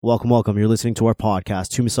Welcome. You're listening to our podcast,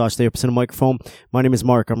 Two Massage Therapists in a Microphone. My name is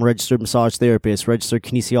Mark. I'm a registered massage therapist, registered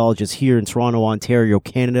kinesiologist here in Toronto, Ontario,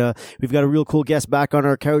 Canada. We've got a real cool guest back on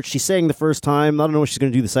our couch. She sang the first time. I don't know what she's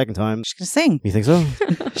going to do the second time. She's going to sing. You think so?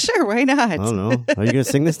 Sure, why not? I don't know. Are you going to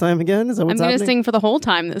sing this time again? Is that what's I'm happening? going to sing for the whole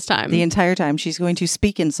time this time. The entire time. She's going to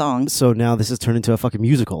speak in song. So now this has turned into a fucking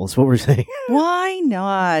musical. That's what we're saying. Why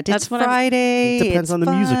not? That's It's what Friday. It depends It's on the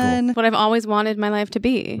fun. musical. What I've always wanted my life to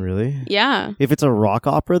be. Really? Yeah. If it's a rock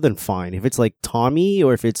opera, then fine. If it's like Tommy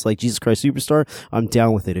or if it's like Jesus Christ Superstar, I'm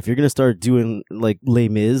down with it. If you're going to start doing like Les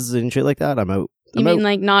Mis and shit like that, I'm out. You mean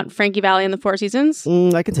like not Frankie Valli and the Four Seasons?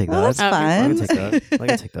 I can take that. Oh, that's Okay. I fun.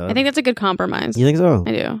 can take that. I think that's a good compromise. You think so?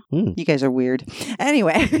 I do. You guys are weird.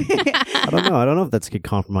 Anyway. I don't know if that's a good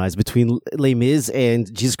compromise between Les Mis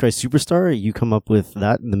and Jesus Christ Superstar. You come up with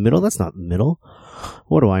that in the middle. That's not the middle.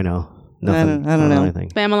 What do I know? Nothing. I don't know. anything.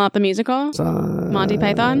 Spamalot the musical? Monty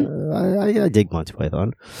Python? I dig Monty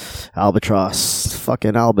Python. Albatross.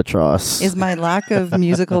 Fucking Albatross. Is my lack of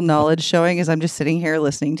musical knowledge showing as I'm just sitting here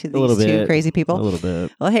listening to little these two bit. crazy people? A little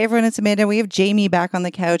bit. Well, hey everyone, it's Amanda. We have Jamie back on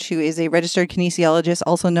the couch, who is a registered kinesiologist,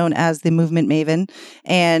 also known as the Movement Maven.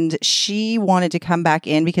 And she wanted to come back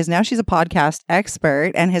in because now she's a podcast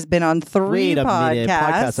expert and has been on 3 Wait a podcasts. minute.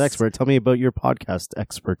 Podcast expert. Tell me about your podcast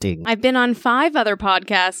experting. I've been on 5 other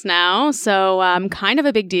podcasts now, so kind of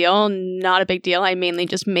a big deal. Not a big deal. I mainly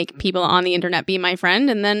just make people on the internet be my friend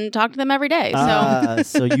and then talk to them every day. So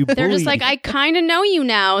So you they're just bullied- like, I kind of know you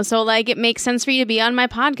now, so like it makes sense for you to be on my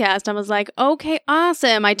podcast. I was like, okay,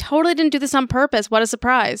 awesome. I totally didn't do this on purpose. What a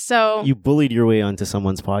surprise. So you bullied your way onto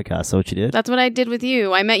someone's podcast. Is that what you did? that's what I did with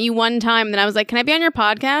you. I met you one time, and then I was like, can I be on your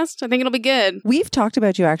podcast? I think it'll be good. We've talked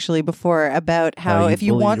about you actually before about how you if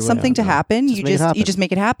you bullied want your way something out. to happen, Just you make it just happen. you just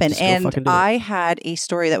make it happen. Just go And fucking do it. I had a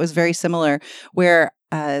story that was very similar where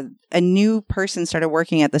a new person started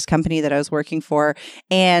working at this company that I was working for.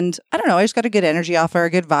 And I don't know, I just got a good energy off her, a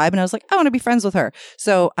good vibe. And I was like, I want to be friends with her.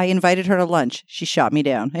 So I invited her to lunch. She shot me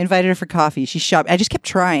down. I invited her for coffee. I just kept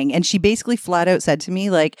trying. And she basically flat out said to me,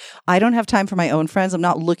 like, I don't have time for my own friends. I'm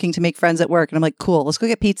not looking to make friends at work. And I'm like, cool, let's go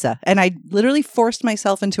get pizza. And I literally forced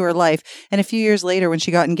myself into her life. And a few years later, when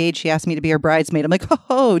she got engaged, she asked me to be her bridesmaid. I'm like,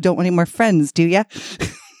 oh, don't want any more friends, do ya?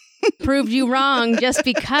 Proved you wrong just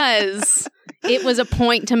because it was a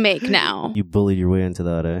point to make now. You bullied your way into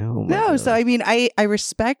that, eh? Oh my No, God. so I mean, I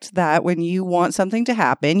respect that when you want something to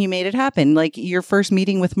happen, you made it happen. Like your first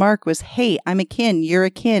meeting with Mark was, hey, I'm a kin, you're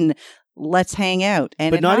a kin. Let's hang out.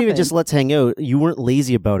 And But it not even happened. just let's hang out. You weren't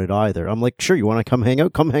lazy about it either. I'm like, sure, you want to come hang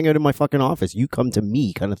out? Come hang out in my fucking office. You come to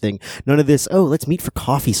me kind of thing. None of this, oh, let's meet for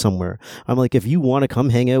coffee somewhere. I'm like, if you want to come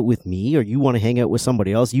hang out with me or you want to hang out with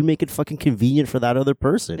somebody else, you make it fucking convenient for that other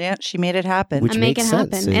person. Yeah, she made it happen. Which I make makes it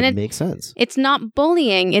sense. happen. And It it- makes sense. It's not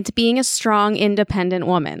bullying. It's being a strong, independent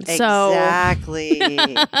woman. So Exactly.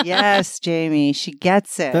 Yes, Jamie, she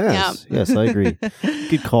gets it. Yes, I agree.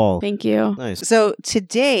 Good call. thank you. Nice. So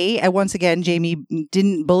today, once again, Jamie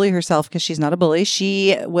didn't bully herself because she's not a bully.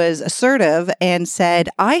 She was assertive and said,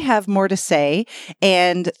 I have more to say.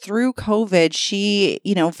 And through COVID, she,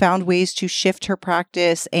 found ways to shift her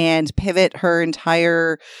practice and pivot her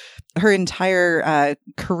entire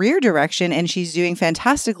career direction, and she's doing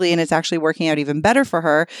fantastically, and it's actually working out even better for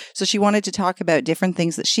her. So she wanted to talk about different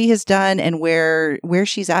things that she has done and where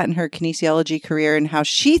she's at in her kinesiology career and how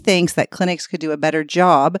she thinks that clinics could do a better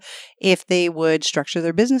job if they would structure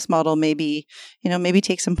their business model. Maybe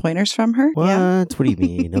take some pointers from her. What? Yeah. What do you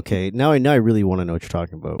mean? Okay. Now I really want to know what you're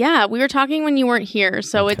talking about. Yeah, we were talking when you weren't here,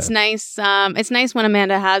 so Okay. it's nice. It's nice when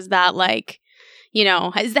Amanda has that, like,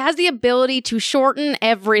 has the ability to shorten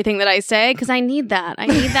everything that I say, because I need that. I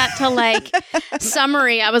need that to like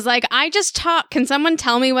summary. I was like, I just talk. Can someone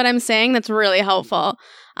tell me what I'm saying? That's really helpful.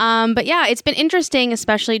 But yeah, it's been interesting,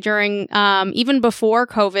 especially during even before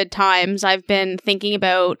COVID times. I've been thinking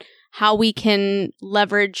about how we can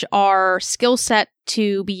leverage our skill set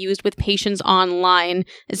to be used with patients online,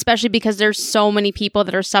 especially because there's so many people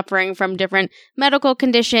that are suffering from different medical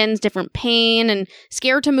conditions, different pain, and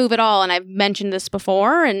scared to move at all. And I've mentioned this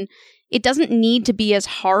before, and it doesn't need to be as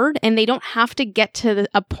hard, and they don't have to get to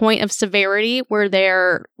a point of severity where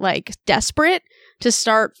they're like desperate to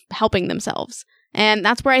start helping themselves. And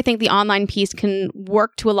that's where I think the online piece can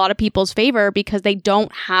work to a lot of people's favor, because they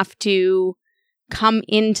don't have to come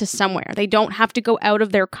into somewhere. They don't have to go out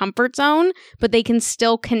of their comfort zone, but they can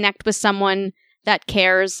still connect with someone that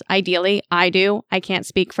cares. Ideally, I do. I can't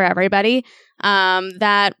speak for everybody.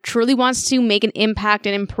 That truly wants to make an impact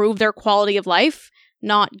and improve their quality of life,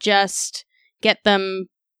 not just get them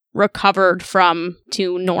recovered from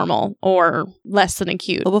to normal or less than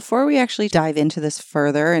acute. Well, before we actually dive into this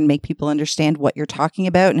further and make people understand what you're talking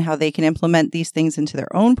about and how they can implement these things into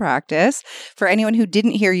their own practice, for anyone who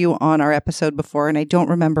didn't hear you on our episode before, and I don't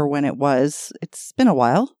remember when it was, it's been a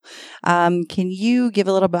while, can you give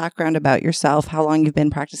a little background about yourself, how long you've been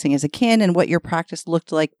practicing as a kin, and what your practice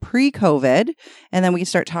looked like pre-COVID? And then we can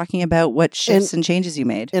start talking about what shifts and changes you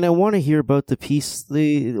made. And I want to hear about the piece,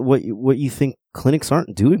 what you think clinics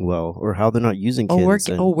aren't doing well, or how they're not using kids.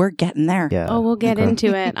 We're getting there. Yeah. Oh, we'll get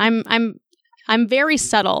into it. I'm very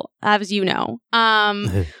subtle, as you know.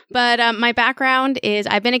 But my background is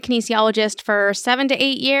I've been a kinesiologist for 7 to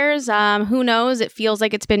 8 years. Who knows? It feels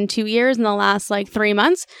like it's been 2 years in the last 3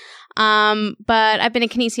 months. But I've been a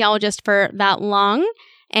kinesiologist for that long.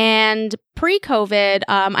 And pre-COVID,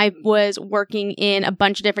 I was working in a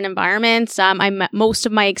bunch of different environments. Most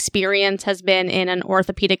of my experience has been in an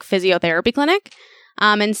orthopedic physiotherapy clinic.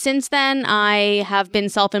 And since then, I have been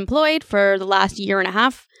self-employed for the last year and a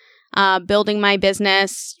half, building my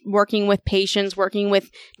business, working with patients, working with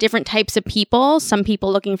different types of people. Some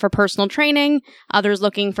people looking for personal training, others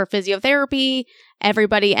looking for physiotherapy,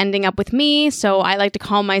 everybody ending up with me. So I like to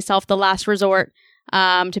call myself the last resort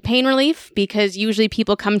to pain relief, because usually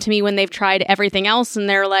people come to me when they've tried everything else and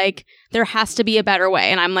they're like, there has to be a better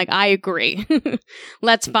way. And I'm like, I agree.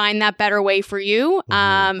 Let's find that better way for you.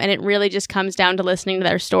 And it really just comes down to listening to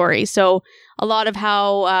their story. So a lot of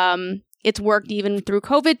how it's worked even through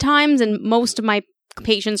COVID times, and most of my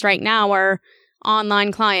patients right now are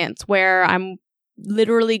online clients where I'm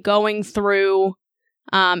literally going through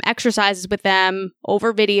exercises with them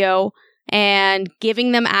over video and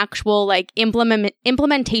giving them actual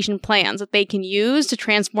implementation plans that they can use to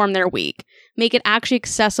transform their week, make it actually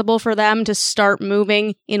accessible for them to start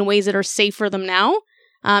moving in ways that are safe for them now,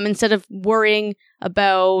 instead of worrying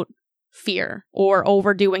about fear or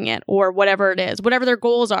overdoing it or whatever it is, whatever their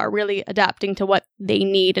goals are, really adapting to what they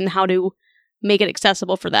need and how to make it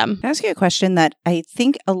accessible for them. Can I ask you a question that I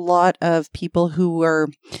think a lot of people who are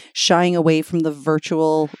shying away from the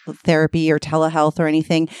virtual therapy or telehealth or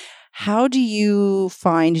anything, how do you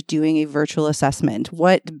find doing a virtual assessment?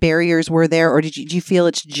 What barriers were there, or do you feel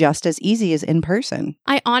it's just as easy as in person?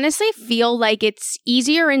 I honestly feel like it's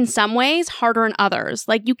easier in some ways, harder in others.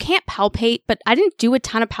 You can't palpate, but I didn't do a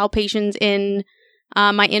ton of palpations in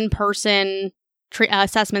my in-person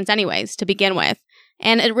assessments anyways, to begin with.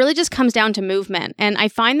 And it really just comes down to movement. And I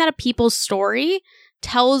find that a people's story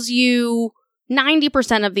tells you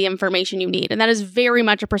 90% of the information you need. And that is very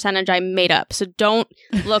much a percentage I made up. So don't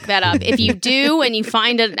look that up. If you do and you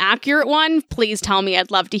find an accurate one, please tell me.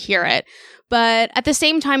 I'd love to hear it. But at the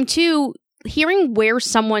same time, too, hearing where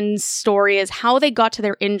someone's story is, how they got to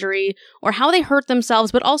their injury or how they hurt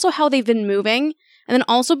themselves, but also how they've been moving. And then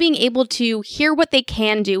also being able to hear what they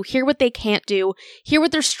can do, hear what they can't do, hear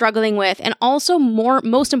what they're struggling with, and also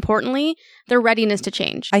most importantly, their readiness to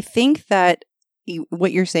change. I think that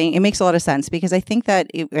what you're saying, it makes a lot of sense, because I think that,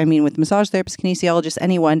 with massage therapists, kinesiologists,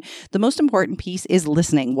 anyone, the most important piece is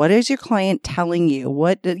listening. What is your client telling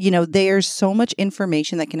you? There's so much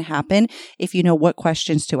information that can happen if you know what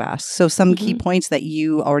questions to ask. So some key points that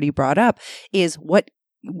you already brought up is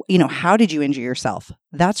how did you injure yourself?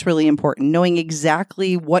 That's really important. Knowing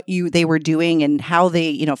exactly what they were doing and how they,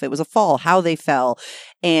 if it was a fall, how they fell,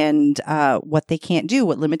 and what they can't do,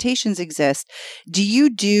 what limitations exist. Do you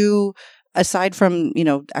do, aside from,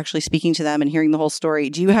 actually speaking to them and hearing the whole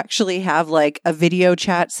story, do you actually have a video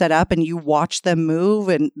chat set up and you watch them move,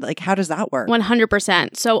 and how does that work?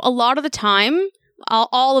 100%. So a lot of the time,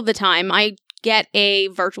 all of the time, I get a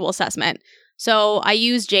virtual assessment. So I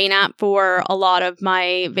use JNAP for a lot of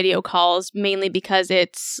my video calls, mainly because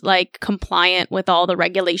it's compliant with all the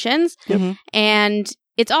regulations. Yep. And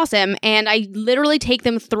it's awesome. And I literally take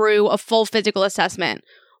them through a full physical assessment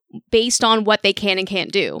based on what they can and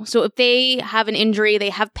can't do. So if they have an injury,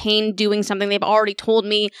 they have pain doing something, they've already told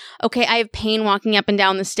me, okay, I have pain walking up and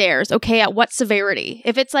down the stairs. Okay, at what severity?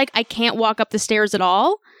 If it's I can't walk up the stairs at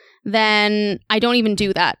all, then I don't even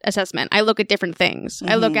do that assessment. I look at different things.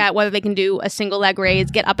 I look at whether they can do a single leg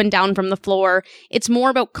raise, get up and down from the floor. It's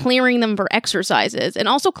more about clearing them for exercises and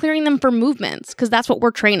also clearing them for movements, because that's what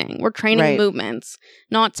we're training. We're training movements,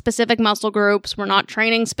 not specific muscle groups. We're not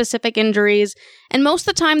training specific injuries. And most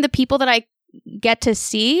of the time, the people that I get to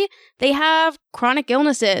see, they have chronic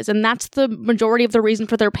illnesses, and that's the majority of the reason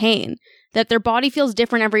for their pain. That their body feels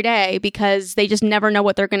different every day because they just never know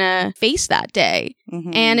what they're going to face that day.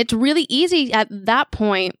 And it's really easy at that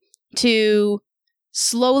point to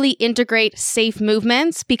slowly integrate safe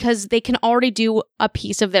movements because they can already do a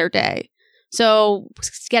piece of their day. So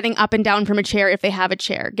getting up and down from a chair if they have a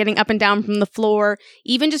chair, getting up and down from the floor,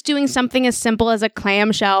 even just doing something as simple as a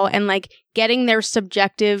clamshell and like getting their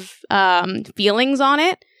subjective feelings on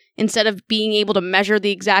it instead of being able to measure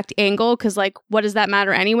the exact angle. Because like, what does that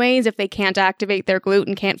matter anyways if they can't activate their glute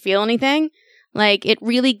and can't feel anything? Like, it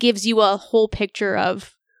really gives you a whole picture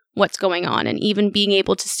of what's going on. And even being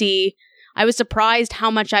able to see, I was surprised how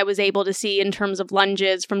much I was able to see in terms of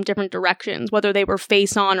lunges from different directions, whether they were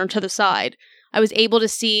face on or to the side. I was able to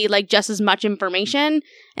see like just as much information,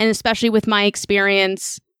 and especially with my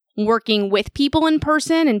experience working with people in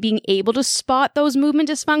person and being able to spot those movement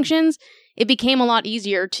dysfunctions, it became a lot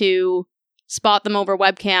easier to spot them over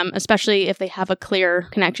webcam, especially if they have a clear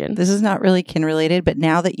connection. This is not really kin related, but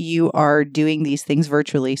now that you are doing these things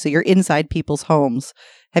virtually, so you're inside people's homes,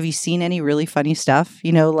 have you seen any really funny stuff?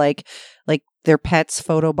 You know, like their pets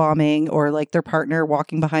photobombing or like their partner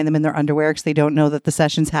walking behind them in their underwear because they don't know that the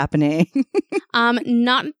session's happening?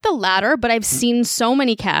 Not the latter, but I've seen so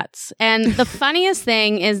many cats. And the funniest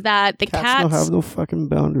thing is that the cats don't have no fucking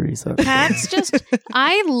boundaries. Cats just,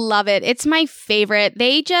 I love it. It's my favorite.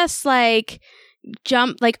 They just like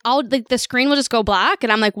jump, like the screen will just go black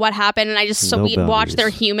and I'm like, what happened? And I just we watch their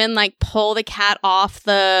human like pull the cat off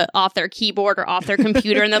their keyboard or off their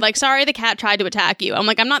computer and they're like, sorry, the cat tried to attack you. I'm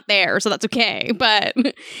like, I'm not there, so that's okay. But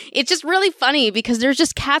it's just really funny because there's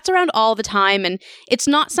just cats around all the time, and it's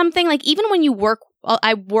not something like, even when you work,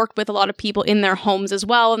 I worked with a lot of people in their homes as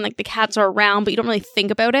well, and like the cats are around, but you don't really think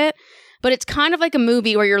about it. But it's kind of like a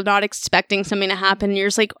movie where you're not expecting something to happen. And you're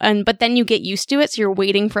just like, but then you get used to it. So you're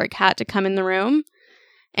waiting for a cat to come in the room.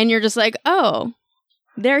 And you're just like, oh,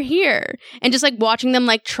 they're here. And just like watching them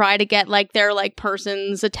like try to get like their like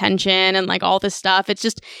person's attention and like all this stuff.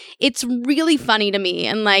 It's really funny to me.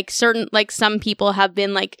 And like some people have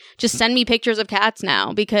been like, just send me pictures of cats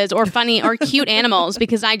now or funny or cute animals,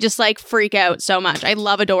 because I just like freak out so much. I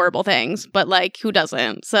love adorable things, but like who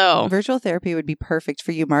doesn't? So virtual therapy would be perfect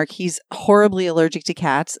for you, Mark. He's horribly allergic to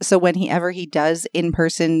cats. So whenever he does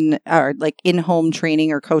in-person or like in-home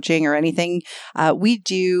training or coaching or anything, we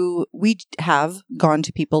have gone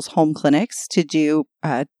to people's home clinics to do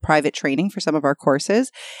private training for some of our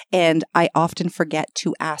courses. And I often forget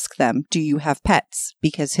to ask them, do you have pets?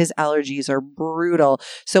 Because his allergies are brutal.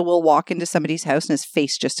 So we'll walk into somebody's house and his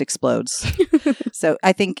face just explodes. So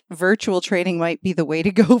I think virtual training might be the way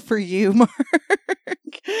to go for you, Mark.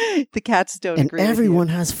 The cats don't agree. And everyone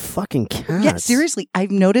has fucking cats. Yeah, seriously.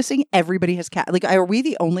 I'm noticing everybody has cats. Like, are we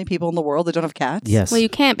the only people in the world that don't have cats? Yes. Well, you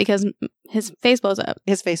can't because his face blows up.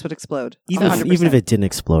 His face would explode. Even if it didn't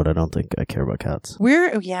explode, I don't think I care about cats.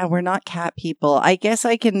 We're not cat people. I guess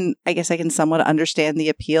I can somewhat understand the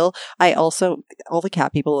appeal. All the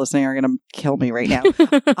cat people listening are going to kill me right now.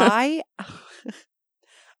 I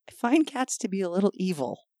find cats to be a little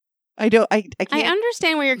evil. I can't. I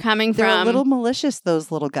understand where you're coming from. They're a little malicious, those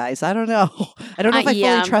little guys. I don't know. I don't know if I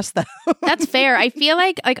fully trust them. That's fair. I feel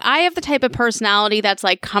like I have the type of personality that's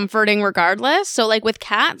like comforting regardless. So like with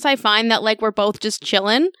cats, I find that like we're both just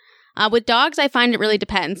chilling. With dogs, I find it really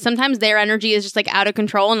depends. Sometimes their energy is just like out of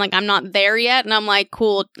control and like I'm not there yet. And I'm like,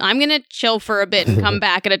 cool, I'm going to chill for a bit and come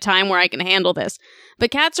back at a time where I can handle this. But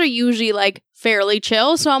cats are usually like fairly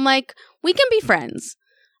chill. So I'm like, we can be friends.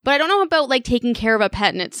 But I don't know about like taking care of a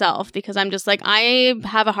pet in itself, because I'm just like, I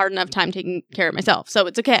have a hard enough time taking care of myself. So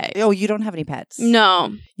it's okay. Oh, you don't have any pets?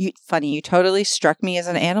 No. Funny. You totally struck me as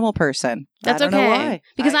an animal person. That's okay. I don't know why.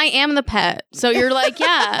 Because I am the pet. So you're like,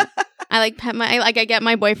 yeah. I like pet I get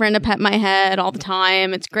my boyfriend to pet my head all the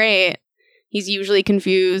time. It's great. He's usually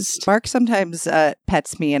confused. Mark sometimes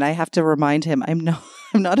pets me, and I have to remind him I'm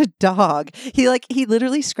not a dog. He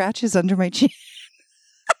literally scratches under my chin.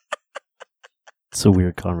 It's a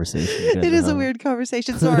weird conversation. It is a weird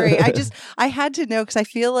conversation. Sorry. I had to know, because I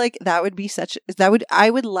feel like I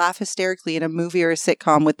would laugh hysterically in a movie or a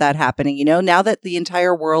sitcom with that happening. You know, now that the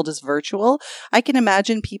entire world is virtual, I can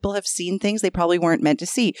imagine people have seen things they probably weren't meant to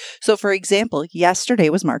see. So for example, yesterday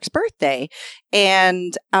was Mark's birthday,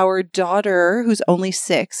 and our daughter, who's only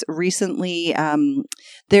 6, recently,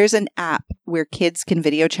 there's an app where kids can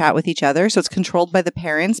video chat with each other. So it's controlled by the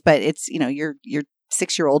parents, but it's, you know, your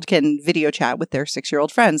 6-year-old can video chat with their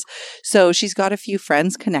 6-year-old friends. So she's got a few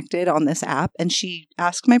friends connected on this app, and she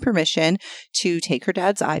asked my permission to take her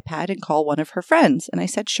dad's iPad and call one of her friends. And I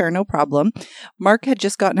said, sure, no problem. Mark had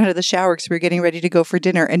just gotten out of the shower because we were getting ready to go for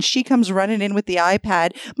dinner, and she comes running in with the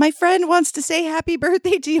iPad. My friend wants to say happy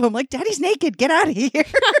birthday to you. I'm like, Daddy's naked. Get out of here.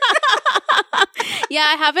 Yeah,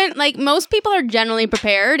 I haven't, like, most people are generally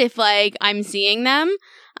prepared if like I'm seeing them.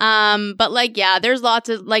 But like, yeah, there's lots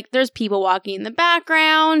of like, there's people walking in the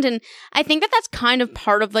background. And I think that that's kind of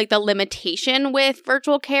part of like the limitation with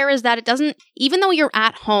virtual care is that it doesn't, even though you're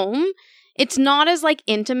at home, it's not as like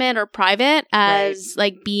intimate or private as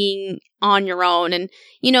like being on your own. And,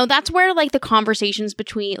 you know, that's where like the conversations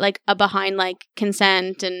between like behind like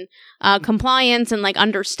consent and compliance and like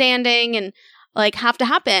understanding and like have to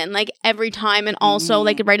happen like every time. And also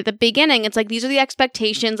like right at the beginning, it's like, these are the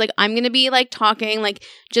expectations. Like I'm going to be like talking, like,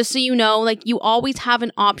 just so you know, like you always have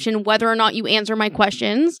an option whether or not you answer my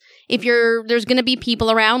questions. If there's going to be people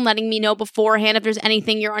around letting me know beforehand if there's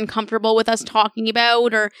anything you're uncomfortable with us talking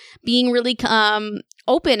about, or being really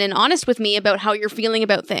open and honest with me about how you're feeling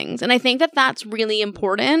about things. And I think that that's really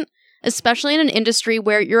important, especially in an industry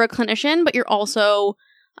where you're a clinician, but you're also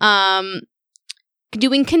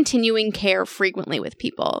doing continuing care frequently with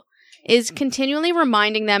people, is continually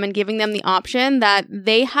reminding them and giving them the option that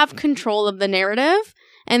they have control of the narrative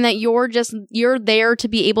and that you're there to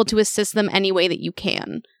be able to assist them any way that you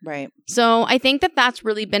can. Right. So I think that that's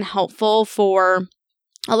really been helpful for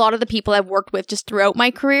a lot of the people I've worked with just throughout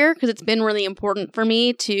my career, because it's been really important for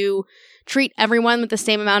me to treat everyone with the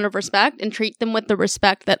same amount of respect and treat them with the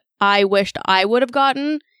respect that I wished I would have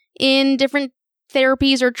gotten in different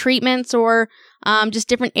therapies or treatments or just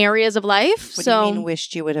different areas of life. What do you mean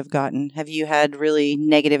wished you would have gotten? Have you had really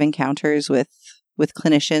negative encounters with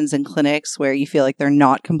clinicians and clinics where you feel like they're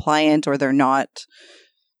not compliant or they're not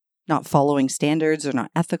following standards or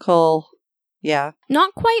not ethical? Yeah.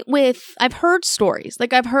 Not quite with, I've heard stories.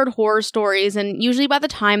 Like I've heard horror stories, and usually by the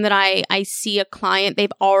time that I see a client,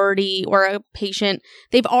 or a patient,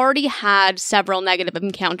 they've already had several negative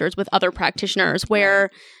encounters with other practitioners where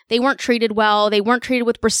they weren't treated well, they weren't treated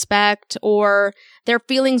with respect, or their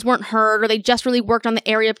feelings weren't heard, or they just really worked on the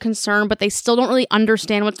area of concern, but they still don't really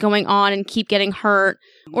understand what's going on and keep getting hurt.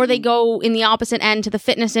 Or they go in the opposite end to the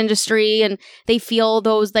fitness industry and they feel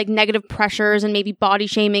those like negative pressures and maybe body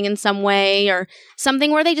shaming in some way, or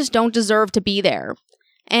something where they just don't deserve to be there.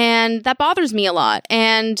 And that bothers me a lot.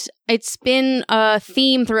 And it's been a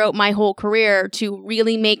theme throughout my whole career to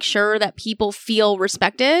really make sure that people feel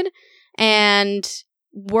respected and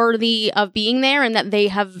worthy of being there, and that they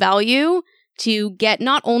have value to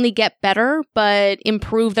not only get better, but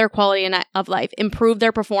improve their quality of life, improve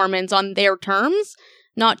their performance on their terms,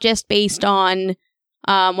 not just based on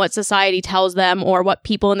what society tells them or what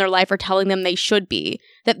people in their life are telling them they should be.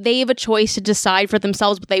 That they have a choice to decide for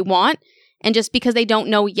themselves what they want. And just because they don't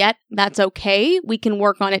know yet, that's okay. We can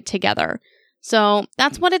work on it together. So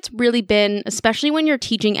that's what it's really been, especially when you're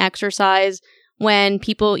teaching exercise. When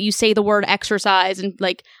you say the word exercise, and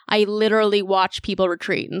like, I literally watch people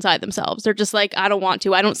retreat inside themselves. They're just like, I don't want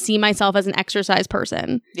to. I don't see myself as an exercise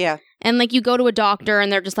person. Yeah. And like, you go to a doctor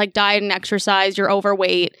and they're just like, diet and exercise, you're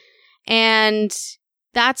overweight. And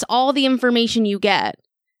that's all the information you get.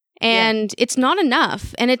 And it's not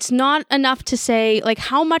enough. And it's not enough to say, like,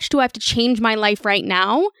 how much do I have to change my life right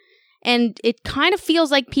now? And it kind of feels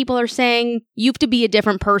like people are saying you have to be a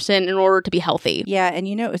different person in order to be healthy. Yeah. And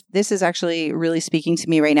you know, this is actually really speaking to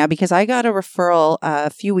me right now, because I got a referral a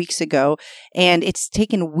few weeks ago, and it's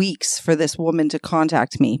taken weeks for this woman to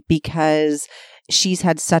contact me because she's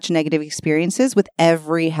had such negative experiences with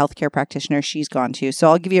every healthcare practitioner she's gone to. So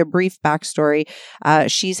I'll give you a brief backstory.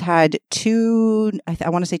 She's had two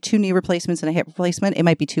knee replacements and a hip replacement. It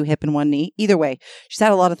might be 2 hip and 1 knee. Either way, she's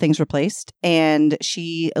had a lot of things replaced, and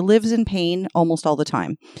she lives in pain almost all the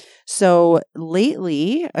time. So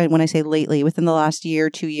lately, when I say lately, within the last year,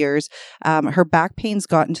 2 years, her back pain's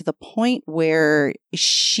gotten to the point where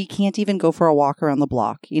she can't even go for a walk around the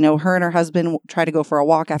block. You know, her and her husband try to go for a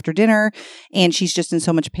walk after dinner, and she's just in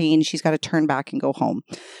so much pain, she's got to turn back and go home.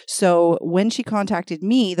 So when she contacted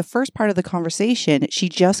me, the first part of the conversation, she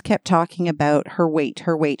just kept talking about her weight.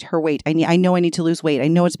 I know I need to lose weight. I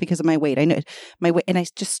know it's because of my weight. I know my weight. And I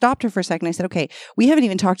just stopped her for a second. I said, okay, we haven't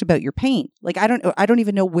even talked about your pain. Like, I don't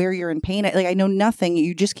even know where you're in pain. I know nothing.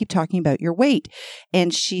 You just keep talking about your weight.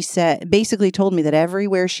 And she basically told me that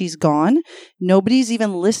everywhere she's gone, nobody's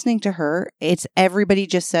even listening to her. It's everybody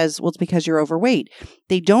just says, well, it's because you're overweight.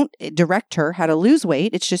 They don't direct her how to lose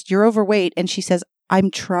weight. It's just, you're overweight. And she says,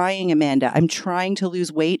 I'm trying, Amanda. I'm trying to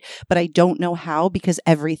lose weight, but I don't know how because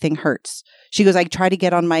everything hurts. She goes, I try to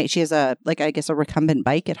get on she has a recumbent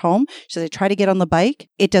bike at home. She says, I try to get on the bike.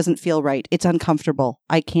 It doesn't feel right. It's uncomfortable.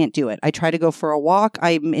 I can't do it. I try to go for a walk.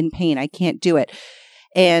 I'm in pain. I can't do it.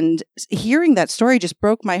 And hearing that story just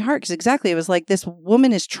broke my heart, because exactly, it was like, this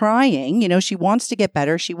woman is trying, she wants to get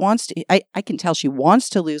better. She wants to, I can tell she wants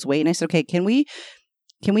to lose weight. And I said, okay, can we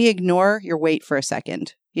can we ignore your weight for a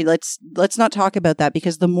second? Let's not talk about that,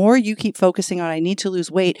 because the more you keep focusing on I need to lose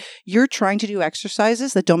weight, you're trying to do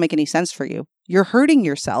exercises that don't make any sense for you. You're hurting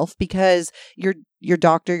yourself because your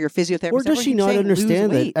doctor, your physiotherapist. Or does she not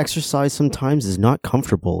understand that exercise sometimes is not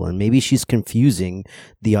comfortable, and maybe she's confusing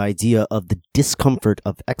the idea of the discomfort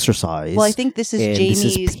of exercise? Well, I think this is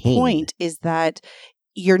Jamie's point, is that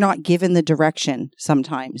you're not given the direction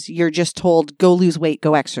sometimes. You're just told, go lose weight,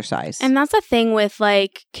 go exercise. And that's the thing with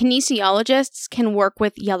like kinesiologists can work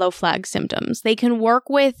with yellow flag symptoms. They can work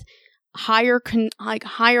with higher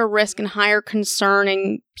risk and higher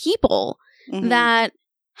concerning people that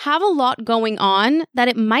have a lot going on, that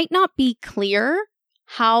it might not be clear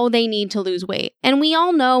how they need to lose weight. And we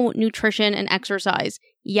all know nutrition and exercise.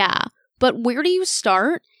 Yeah. But where do you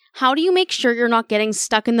start? How do you make sure you're not getting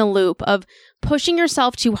stuck in the loop of pushing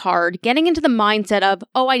yourself too hard, getting into the mindset of,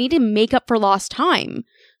 oh, I need to make up for lost time,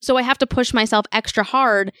 so I have to push myself extra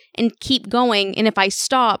hard and keep going. And if I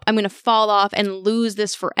stop, I'm going to fall off and lose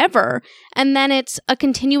this forever. And then it's a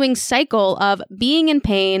continuing cycle of being in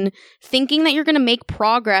pain, thinking that you're going to make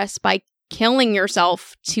progress by killing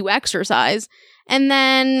yourself to exercise, and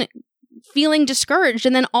then feeling discouraged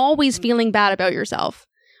and then always feeling bad about yourself,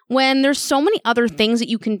 when there's so many other things that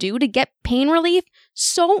you can do to get pain relief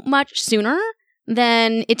so much sooner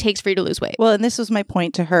than it takes for you to lose weight. Well, and this was my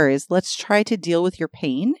point to her, is let's try to deal with your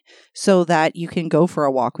pain so that you can go for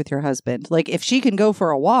a walk with your husband. Like, if she can go for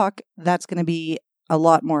a walk, that's going to be a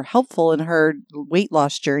lot more helpful in her weight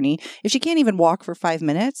loss journey. If she can't even walk for 5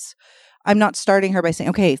 minutes, I'm not starting her by saying,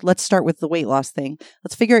 okay, let's start with the weight loss thing.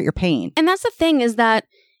 Let's figure out your pain. And that's the thing, is that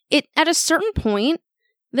it, at a certain point,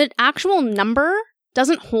 the actual number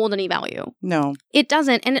doesn't hold any value. No. It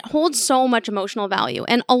doesn't. And it holds so much emotional value.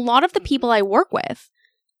 And a lot of the people I work with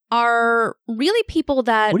are really people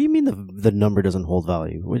that... What do you mean the number doesn't hold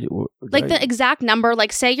value? Like the exact number,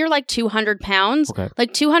 like say you're like 200 pounds. Okay.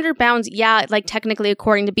 Like 200 pounds, yeah, like technically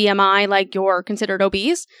according to BMI, like you're considered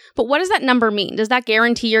obese. But what does that number mean? Does that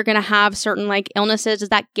guarantee you're going to have certain like illnesses? Does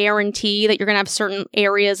that guarantee that you're going to have certain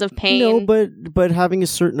areas of pain? No, but having a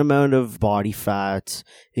certain amount of body fat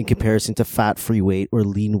in comparison to fat-free weight or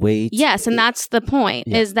lean weight. Yes, and that's the point,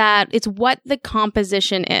 is that it's what the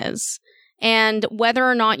composition is. And whether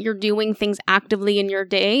or not you're doing things actively in your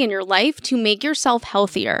day, in your life, to make yourself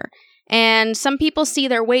healthier. And some people see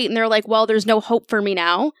their weight and they're like, well, there's no hope for me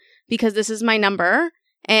now because this is my number.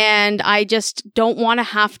 And I just don't want to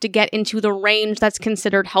have to get into the range that's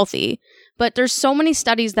considered healthy. But there's so many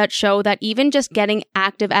studies that show that even just getting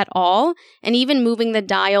active at all and even moving the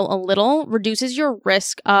dial a little reduces your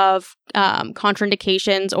risk of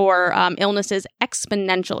contraindications or illnesses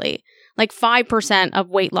exponentially. Like 5% of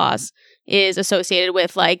weight loss is associated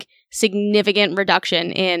with like significant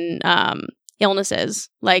reduction in illnesses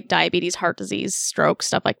like diabetes, heart disease, stroke,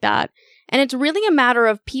 stuff like that. And it's really a matter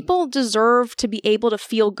of people deserve to be able to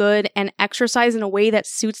feel good and exercise in a way that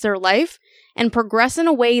suits their life and progress in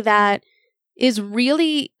a way that is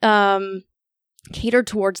really catered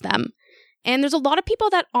towards them. And there's a lot of people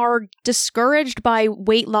that are discouraged by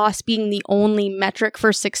weight loss being the only metric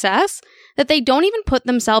for success, that they don't even put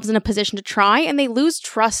themselves in a position to try, and they lose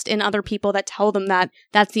trust in other people that tell them that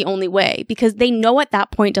that's the only way, because they know at that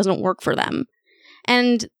point doesn't work for them.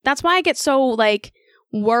 And that's why I get so like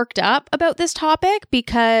worked up about this topic,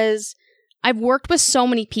 because I've worked with so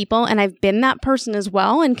many people and I've been that person as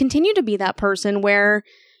well and continue to be that person where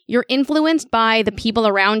you're influenced by the people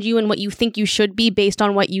around you and what you think you should be based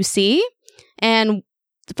on what you see and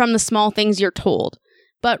from the small things you're told.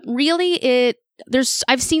 But really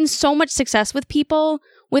I've seen so much success with people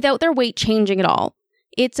without their weight changing at all.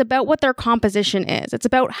 It's about what their composition is. It's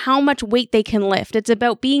about how much weight they can lift. It's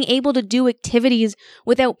about being able to do activities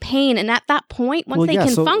without pain. And at that point, once they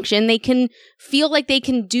can function, they can feel like they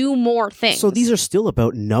can do more things. So these are still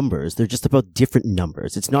about numbers. They're just about different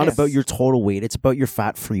numbers. It's not about your total weight. It's about your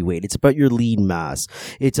fat-free weight. It's about your lean mass.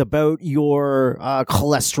 It's about your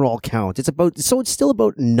cholesterol count. So it's still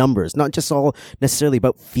about numbers, not just all necessarily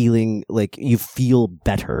about feeling like you feel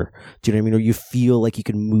better. Do you know what I mean? Or you feel like you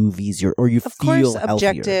can move easier, or you feel healthier.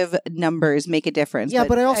 Objective numbers make a difference. Yeah,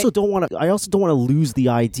 but I also don't want to lose the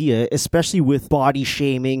idea, especially with body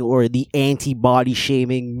shaming or the anti-body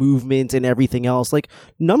shaming movement and everything else. Like,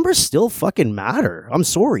 numbers still fucking matter. I'm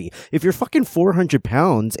sorry. If you're fucking 400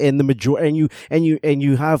 pounds and the majority and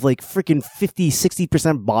you have like freaking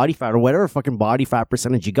 50-60% body fat or whatever fucking body fat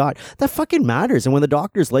percentage you got, that fucking matters. And when the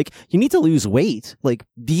doctor's like, you need to lose weight, like,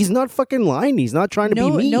 he's not fucking lying. He's not trying to be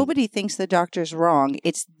mean. Nobody thinks the doctor's wrong.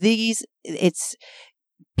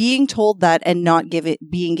 being told that and not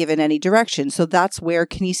being given any direction. So that's where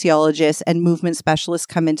kinesiologists and movement specialists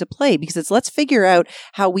come into play, because it's let's figure out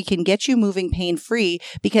how we can get you moving pain-free,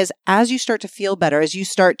 because as you start to feel better, as you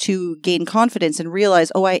start to gain confidence and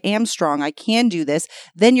realize, oh, I am strong, I can do this,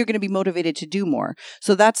 then you're going to be motivated to do more.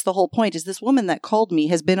 So that's the whole point, is this woman that called me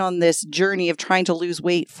has been on this journey of trying to lose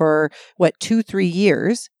weight for 2-3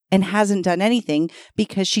 years. And hasn't done anything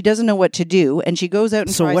because she doesn't know what to do, and she goes out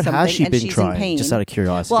and So tries what something has she and been she's trying? in pain. Just out of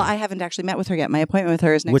curiosity. Well, I haven't actually met with her yet. My appointment with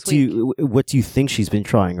her is next week. What do you think she's been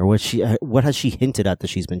trying, or what has she hinted at that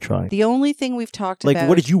she's been trying? The only thing we've talked Like, about,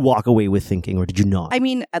 what did you walk away with thinking, or did you not? I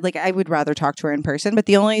mean, like, I would rather talk to her in person, but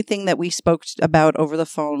the only thing that we spoke about over the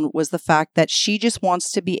phone was the fact that she just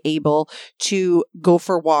wants to be able to go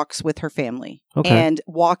for walks with her family. Okay. And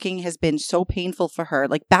walking has been so painful for her,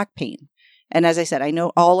 like back pain. And as I said,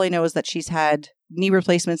 all I know is that she's had knee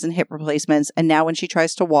replacements and hip replacements. And now when she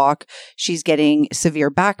tries to walk, she's getting severe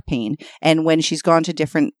back pain. And when she's gone to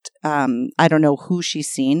different, I don't know who she's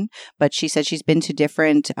seen, but she said she's been to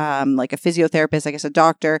different, like a physiotherapist, I guess a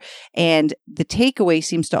doctor. And the takeaway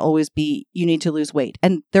seems to always be, you need to lose weight.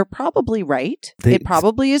 And they're probably right. It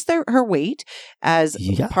probably is her weight as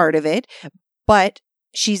part of it. But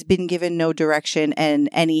she's been given no direction and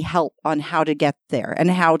any help on how to get there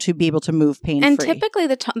and how to be able to move pain-free. And typically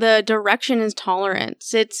the direction is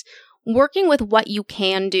tolerance. It's working with what you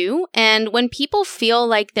can do. And when people feel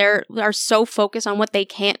like they're so focused on what they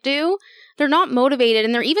can't do, they're not motivated,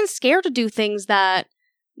 and they're even scared to do things that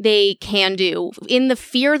they can do in the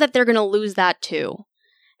fear that they're going to lose that too.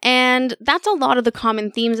 And that's a lot of the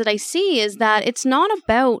common themes that I see, is that it's not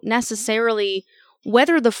about necessarily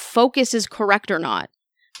whether the focus is correct or not.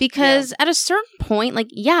 Because at a certain point,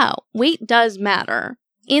 weight does matter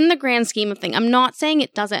in the grand scheme of things. I'm not saying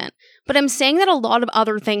it doesn't, but I'm saying that a lot of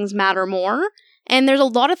other things matter more. And there's a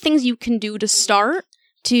lot of things you can do to start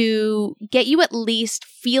to get you at least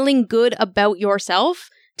feeling good about yourself,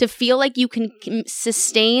 to feel like you can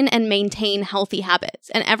sustain and maintain healthy habits.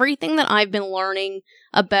 And everything that I've been learning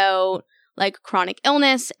about like chronic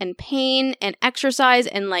illness and pain and exercise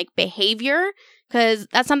and like behavior, because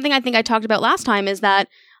that's something I think I talked about last time, is that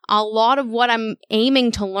a lot of what I'm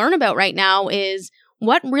aiming to learn about right now is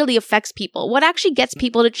what really affects people, what actually gets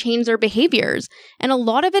people to change their behaviors. And a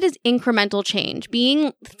lot of it is incremental change,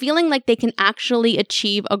 feeling like they can actually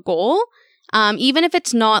achieve a goal, even if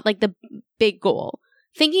it's not like the big goal.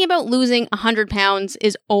 Thinking about losing 100 pounds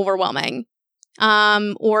is overwhelming,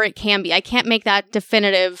 or it can be. I can't make that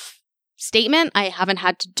definitive statement. I haven't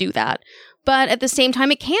had to do that. But at the same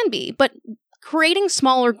time, it can be. But creating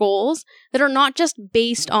smaller goals that are not just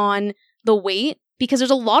based on the weight, because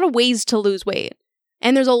there's a lot of ways to lose weight.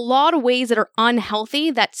 And there's a lot of ways that are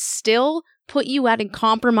unhealthy that still put you at a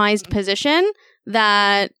compromised position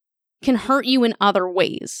that can hurt you in other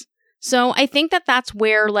ways. So I think that that's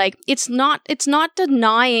where, like, it's not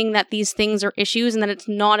denying that these things are issues and that it's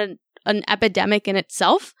not an epidemic in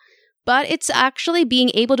itself, but it's actually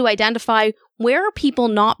being able to identify, where are people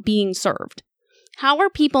not being served? How are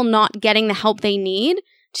people not getting the help they need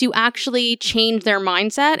to actually change their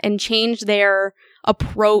mindset and change their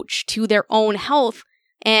approach to their own health?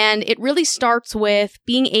 And it really starts with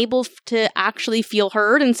being able to actually feel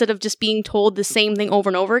heard instead of just being told the same thing over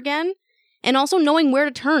and over again. And also knowing where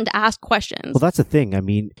to turn to ask questions. Well, that's the thing. I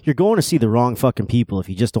mean, you're going to see the wrong fucking people if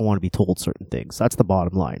you just don't want to be told certain things. That's the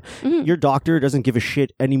bottom line. Mm-hmm. Your doctor doesn't give a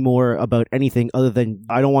shit anymore about anything other than,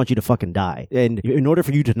 I don't want you to fucking die. And in order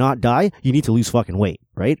for you to not die, you need to lose fucking weight,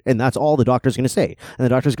 right? And that's all the doctor's going to say. And the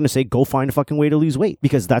doctor's going to say, go find a fucking way to lose weight.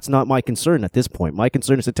 Because that's not my concern at this point. My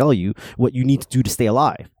concern is to tell you what you need to do to stay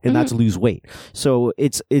alive. And that's lose weight. So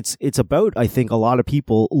it's about, I think, a lot of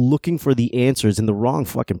people looking for the answers in the wrong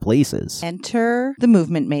fucking places. Enter the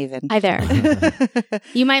movement maven. Hi there.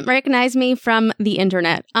 You might recognize me from the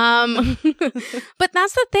internet. But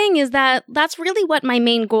that's the thing, is that that's really what my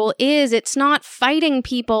main goal is. It's not fighting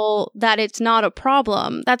people that it's not a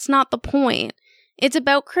problem. That's not the point. It's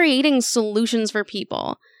about creating solutions for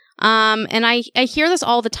people. And I hear this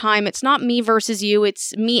all the time. It's not me versus you.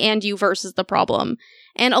 It's me and you versus the problem.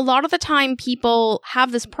 And a lot of the time people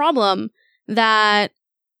have this problem that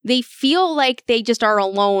they feel like they just are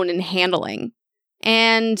alone in handling.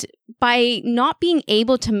 And by not being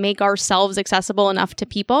able to make ourselves accessible enough to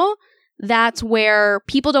people, that's where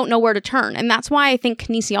people don't know where to turn. And that's why I think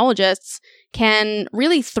kinesiologists can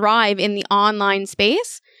really thrive in the online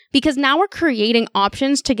space, because now we're creating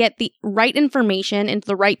options to get the right information into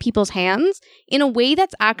the right people's hands in a way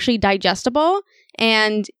that's actually digestible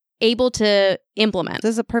and able to implement.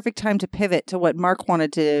 This is a perfect time to pivot to what Mark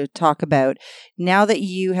wanted to talk about. Now that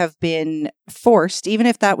you have been forced, even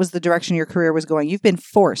if that was the direction your career was going, you've been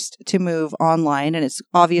forced to move online, and it's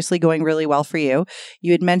obviously going really well for you.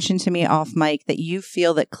 You had mentioned to me off mic that you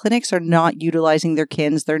feel that clinics are not utilizing their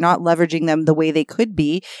KINs. They're not leveraging them the way they could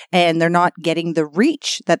be, and they're not getting the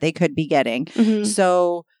reach that they could be getting. Mhm.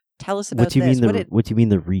 So tell us about What do you this. mean what do you mean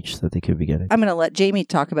the reach that they could be getting? I'm going to let Jamie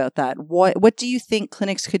talk about that. What do you think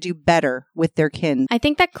clinics could do better with their KIN? I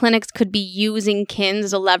think that clinics could be using KINs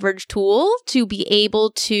as a leverage tool to be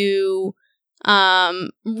able to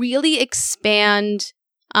really expand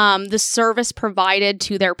the service provided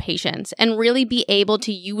to their patients and really be able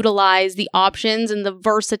to utilize the options and the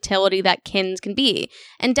versatility that KINs can be.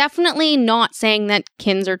 And definitely not saying that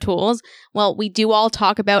KINs are tools. Well, we do all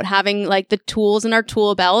talk about having like the tools in our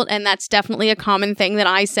tool belt, and that's definitely a common thing that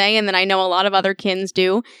I say and that I know a lot of other KINs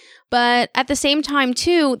do. But at the same time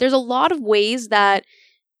too, there's a lot of ways that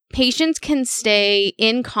patients can stay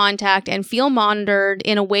in contact and feel monitored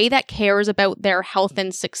in a way that cares about their health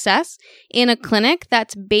and success in a clinic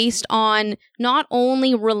that's based on not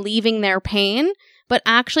only relieving their pain, but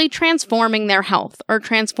actually transforming their health or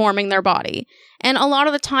transforming their body. And a lot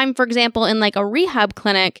of the time, for example, in like a rehab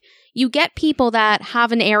clinic, you get people that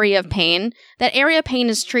have an area of pain. That area of pain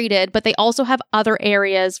is treated, but they also have other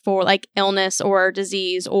areas for like illness or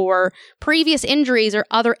disease or previous injuries or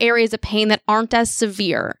other areas of pain that aren't as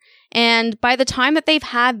severe. And by the time that they've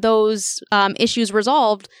had those issues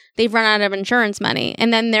resolved, they've run out of insurance money,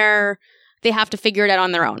 and then they have to figure it out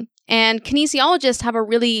on their own. And kinesiologists have a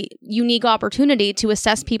really unique opportunity to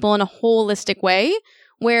assess people in a holistic way,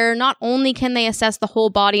 where not only can they assess the whole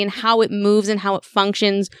body and how it moves and how it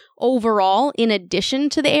functions overall in addition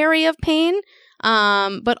to the area of pain,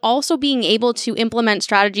 but also being able to implement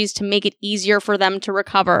strategies to make it easier for them to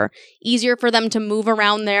recover, easier for them to move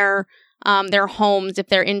around their homes if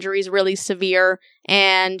their injury is really severe,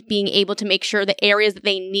 and being able to make sure the areas that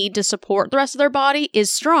they need to support the rest of their body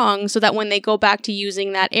is strong, so that when they go back to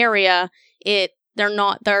using that area,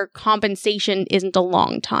 their compensation isn't a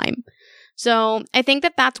long time. So I think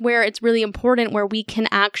that that's where it's really important, where we can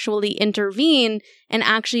actually intervene and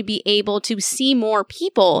actually be able to see more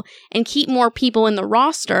people and keep more people in the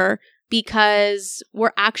roster, because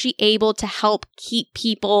we're actually able to help keep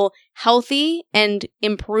people healthy and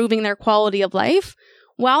improving their quality of life,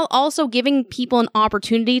 while also giving people an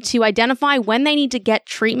opportunity to identify when they need to get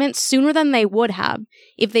treatment sooner than they would have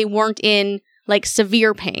if they weren't in like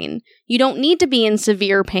severe pain. You don't need to be in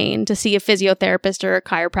severe pain to see a physiotherapist or a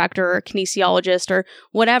chiropractor or a kinesiologist or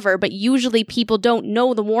whatever, but usually people don't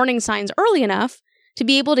know the warning signs early enough to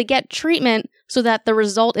be able to get treatment so that the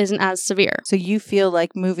result isn't as severe. So you feel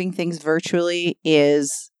like moving things virtually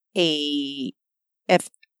is a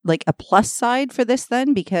plus side for this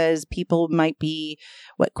then, because people might be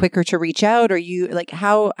quicker to reach out, or you like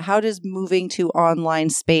how does moving to online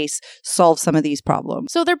space solve some of these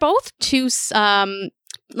problems? So they're both two sides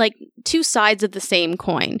of the same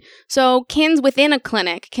coin. So KINs within a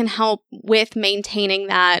clinic can help with maintaining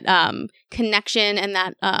that connection and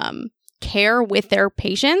that care with their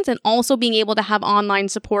patients, and also being able to have online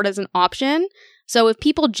support as an option. So if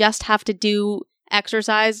people just have to do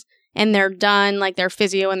exercise and they're done, like their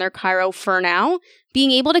physio and their chiro for now,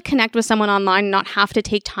 being able to connect with someone online and not have to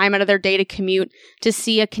take time out of their day to commute to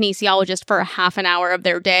see a kinesiologist for a half an hour of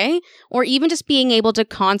their day, or even just being able to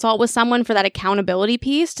consult with someone for that accountability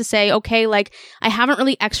piece to say, okay, like I haven't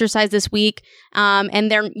really exercised this week, and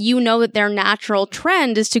that their natural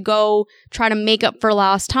trend is to go try to make up for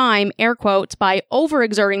lost time, air quotes, by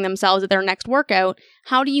overexerting themselves at their next workout.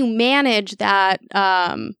 How do you manage that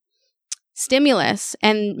stimulus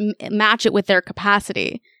and match it with their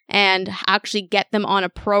capacity and actually get them on a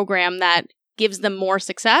program that gives them more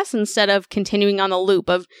success, instead of continuing on the loop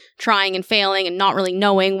of trying and failing and not really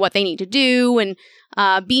knowing what they need to do and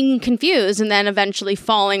being confused and then eventually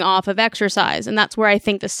falling off of exercise. And that's where I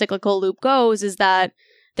think the cyclical loop goes, is that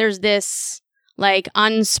there's this like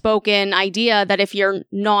unspoken idea that if you're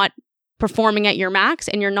not performing at your max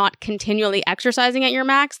and you're not continually exercising at your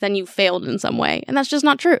max, then you failed in some way. And that's just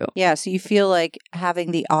not true. Yeah. So you feel like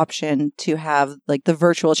having the option to have like the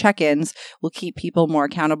virtual check-ins will keep people more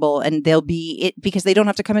accountable, and they'll be it because they don't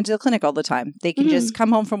have to come into the clinic all the time. They can just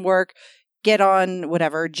come home from work, get on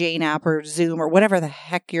whatever Jane app or Zoom or whatever the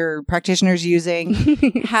heck your practitioner's using,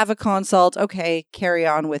 have a consult, okay, carry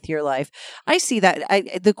on with your life. I see that.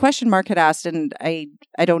 The question Mark had asked, and I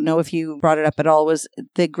don't know if you brought it up at all, was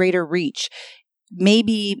the greater reach.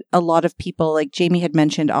 maybe a lot of people, like Jamie had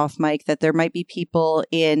mentioned off mic, that there might be people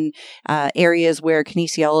in areas where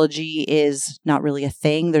kinesiology is not really a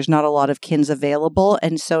thing. There's not a lot of kins available.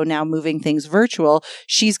 And so now moving things virtual,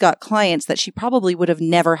 she's got clients that she probably would have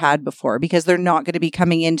never had before because they're not going to be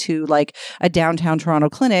coming into like a downtown Toronto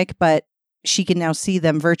clinic, but she can now see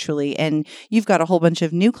them virtually. And you've got a whole bunch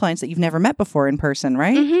of new clients that you've never met before in person,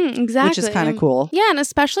 right? Exactly. Which is kind of cool. Yeah. And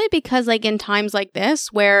especially because like in times like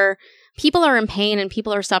this where people are in pain and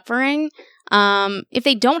people are suffering, if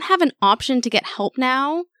they don't have an option to get help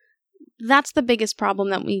now, that's the biggest problem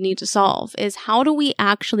that we need to solve is how do we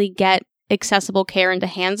actually get accessible care into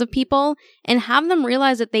hands of people and have them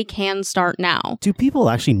realize that they can start now. Do people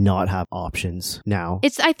actually not have options now?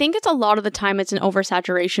 I think it's a lot of the time it's an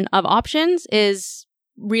oversaturation of options is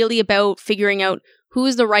really about figuring out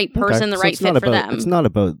who's the right person, the right fit for them. It's not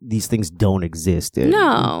about these things don't exist.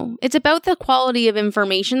 No, it's about the quality of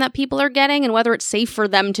information that people are getting and whether it's safe for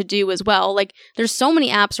them to do as well. Like there's so many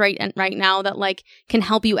apps right now that like can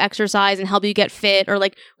help you exercise and help you get fit or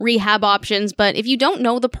like rehab options. But if you don't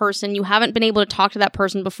know the person, you haven't been able to talk to that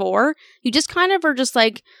person before, you just kind of are just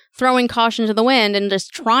like throwing caution to the wind and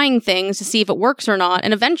just trying things to see if it works or not.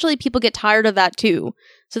 And eventually people get tired of that too.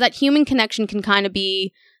 So that human connection can kind of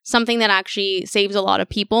be something that actually saves a lot of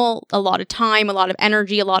people, a lot of time, a lot of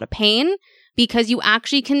energy, a lot of pain, because you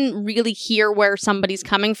actually can really hear where somebody's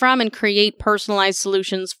coming from and create personalized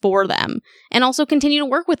solutions for them and also continue to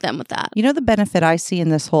work with them with that. You know, the benefit I see in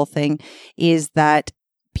this whole thing is that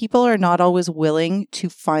people are not always willing to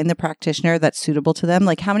find the practitioner that's suitable to them.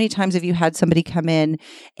 Like how many times have you had somebody come in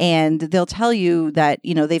and they'll tell you that,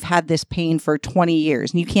 you know, they've had this pain for 20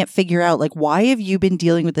 years and you can't figure out like, why have you been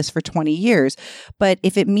dealing with this for 20 years? But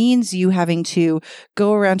if it means you having to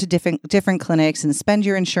go around to different clinics and spend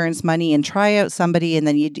your insurance money and try out somebody and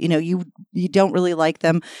then you don't really like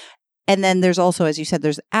them. And then there's also, as you said,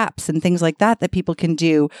 there's apps and things like that that people can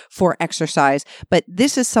do for exercise. But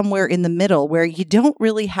this is somewhere in the middle where you don't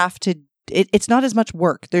really have to, it's not as much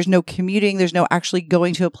work. There's no commuting. There's no actually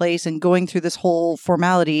going to a place and going through this whole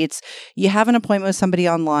formality. It's you have an appointment with somebody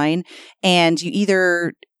online and you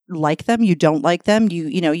either like them, you don't like them,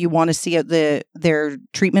 you want to see their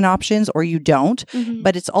treatment options or you don't. Mm-hmm.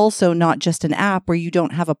 But it's also not just an app where you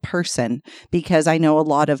don't have a person, because I know a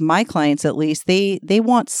lot of my clients, at least, they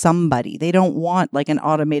want somebody. They don't want like an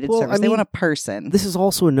automated service. They want a person. This is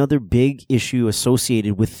also another big issue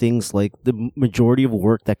associated with things like the majority of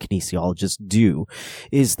work that kinesiologists do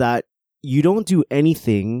is that you don't do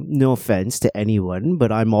anything, no offense to anyone,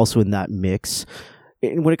 but I'm also in that mix.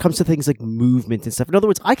 When it comes to things like movement and stuff. In other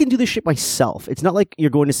words, I can do this shit myself. It's not like you're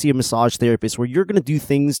going to see a massage therapist where you're going to do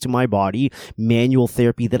things to my body, manual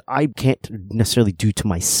therapy that I can't necessarily do to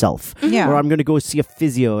myself. Yeah. Or I'm going to go see a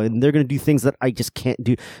physio and they're going to do things that I just can't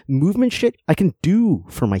do. Movement shit I can do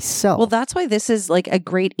for myself. Well, that's why this is like a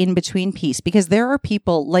great in-between piece, because there are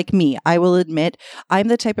people like me. I will admit, I'm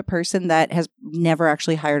the type of person that has never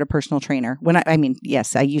actually hired a personal trainer.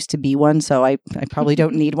 Yes, I used to be one, so I probably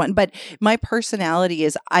don't need one. But my personality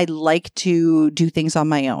is I like to do things on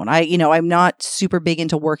my own. I'm not super big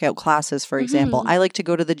into workout classes, for example. Mm-hmm. I like to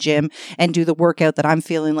go to the gym and do the workout that I'm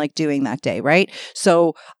feeling like doing that day, right?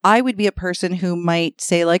 So I would be a person who might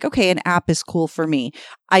say like, okay, an app is cool for me.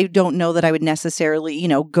 I don't know that I would necessarily,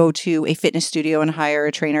 go to a fitness studio and hire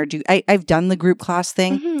a trainer. I've done the group class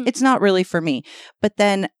thing. Mm-hmm. It's not really for me. But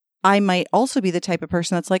then I might also be the type of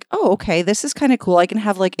person that's like, oh, okay, this is kind of cool. I can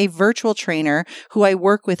have like a virtual trainer who I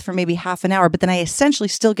work with for maybe half an hour, but then I essentially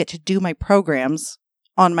still get to do my programs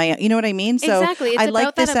on my, you know what I mean? So exactly. It's I like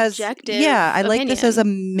about this that as, objective I like this as a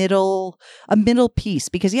middle piece,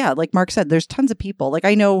 because like Mark said, there's tons of people. Like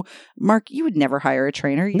I know, Mark, you would never hire a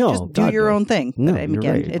trainer. You just do your own thing. No, but you're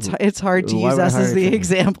again, right. it's hard to Why use would I us hire as a the trainer?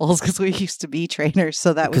 examples because we used to be trainers.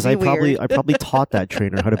 So that would be weird. I probably taught that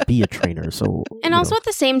trainer how to be a trainer. So And also at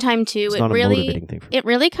the same time too, it's not a motivating thing for me. it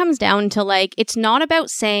really comes down to like, it's not about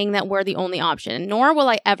saying that we're the only option, nor will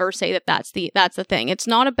I ever say that that's the thing. It's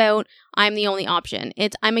not about I'm the only option.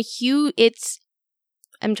 I'm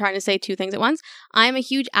trying to say two things at once. I'm a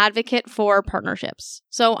huge advocate for partnerships.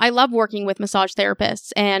 So I love working with massage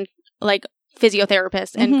therapists and like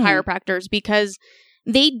physiotherapists and chiropractors because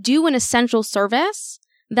they do an essential service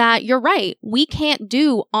that you're right, we can't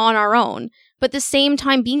do on our own. But at the same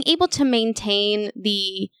time, being able to maintain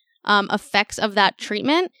the effects of that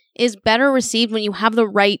treatment is better received when you have the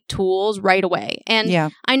right tools right away.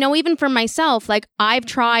 And I know even for myself, like I've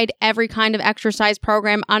tried every kind of exercise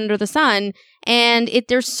program under the sun, and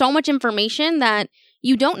there's so much information that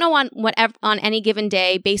you don't know on any given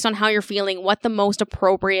day based on how you're feeling, what the most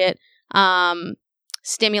appropriate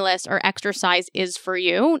stimulus or exercise is for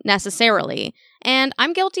you necessarily. And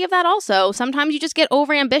I'm guilty of that also. Sometimes you just get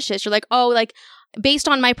overambitious. You're like, oh, like, based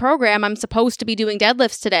on my program, I'm supposed to be doing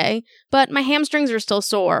deadlifts today, but my hamstrings are still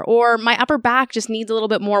sore, or my upper back just needs a little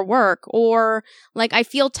bit more work, or like I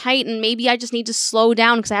feel tight and maybe I just need to slow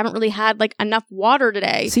down because I haven't really had like enough water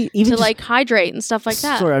today to like hydrate and stuff like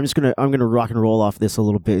that. Sorry, I'm gonna rock and roll off this a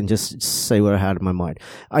little bit and just say what I had in my mind.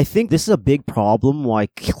 I think this is a big problem why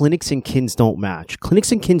clinics and kins don't match.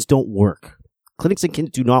 Clinics and kins don't work. Clinics and kins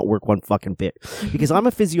do not work one fucking bit. Because I'm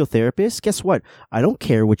a physiotherapist, guess what? I don't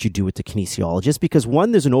care what you do with the kinesiologist because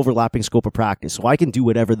one, there's an overlapping scope of practice. So I can do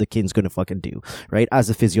whatever the kin's going to fucking do, right? As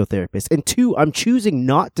a physiotherapist. And two, I'm choosing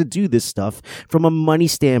not to do this stuff from a money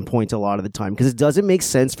standpoint a lot of the time because it doesn't make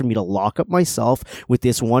sense for me to lock up myself with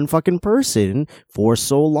this one fucking person for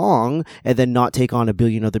so long and then not take on a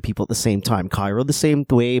billion other people at the same time. Chiro the same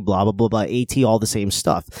way, blah, blah, blah, blah, AT, all the same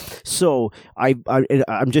stuff. So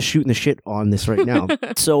I'm just shooting the shit on this right now.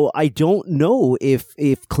 So I don't know if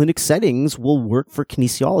clinic settings will work for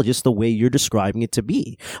kinesiologists the way you're describing it to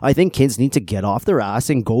be. I think kids need to get off their ass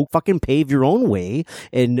and go fucking pave your own way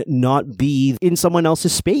and not be in someone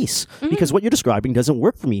else's space because what you're describing doesn't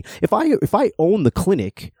work for me. If I own the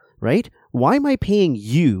clinic, right? Why am I paying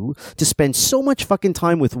you to spend so much fucking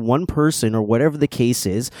time with one person or whatever the case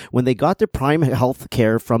is when they got their prime health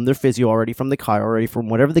care from their physio already, from the chiro already, from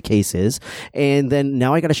whatever the case is, and then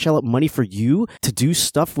now I got to shell out money for you to do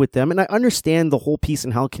stuff with them? And I understand the whole piece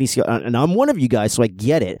and how and I'm one of you guys, so I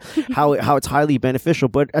get it, how it's highly beneficial.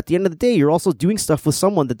 But at the end of the day, you're also doing stuff with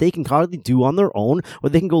someone that they can kindly do on their own, or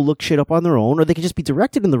they can go look shit up on their own, or they can just be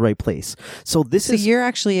directed in the right place. So you're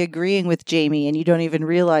actually agreeing with Jamie, and you don't even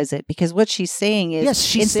realize it because what she's saying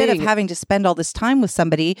is instead of having to spend all this time with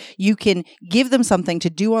somebody, you can give them something to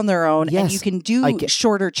do on their own and you can do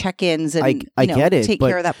shorter check-ins and take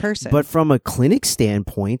care of that person. But from a clinic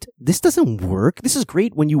standpoint, this doesn't work. This is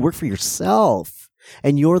great when you work for yourself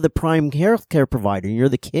and you're the prime healthcare provider and you're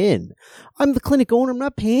the kin. I'm the clinic owner. I'm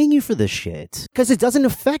not paying you for this shit because it doesn't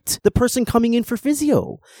affect the person coming in for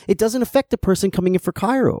physio. It doesn't affect the person coming in for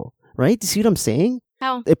chiro, right? Do you see what I'm saying?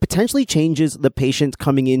 How? It potentially changes the patient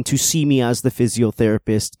coming in to see me as the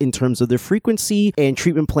physiotherapist in terms of their frequency and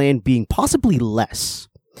treatment plan being possibly less,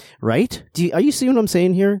 right? Are you seeing what I'm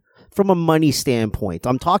saying here? From a money standpoint,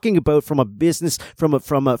 I'm talking about from a business,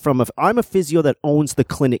 I'm a physio that owns the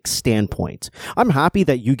clinic standpoint. I'm happy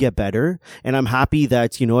that you get better and I'm happy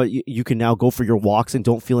that, you can now go for your walks and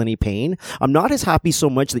don't feel any pain. I'm not as happy so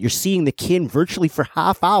much that you're seeing the kin virtually for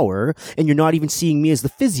half hour and you're not even seeing me as the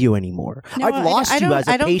physio anymore. No, I've lost you as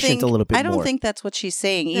a patient a little bit more. I don't think that's what she's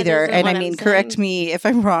saying either. And I mean, correct me if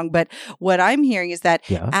I'm wrong, but what I'm hearing is that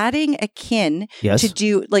adding a kin to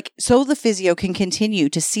do so the physio can continue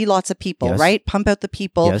to see lots of people, right? Pump out the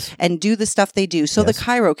people and do the stuff they do. So the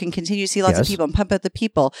chiro can continue to see lots of people and pump out the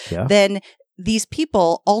people. Then these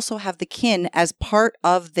people also have the kin as part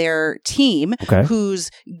of their team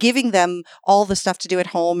who's giving them all the stuff to do at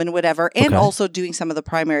home and whatever, and also doing some of the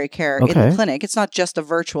primary care in the clinic. It's not just a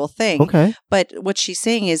virtual thing. But what she's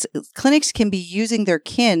saying is clinics can be using their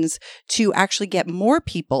kins to actually get more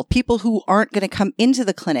people who aren't going to come into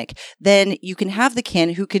the clinic. Then you can have the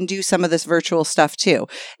kin who can do some of this virtual stuff too.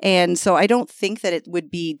 And so I don't think that it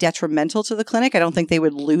would be detrimental to the clinic. I don't think they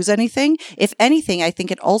would lose anything. If anything, I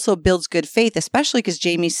think it also builds good faith, especially because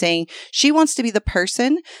Jamie's saying she wants to be the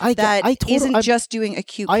person that isn't just doing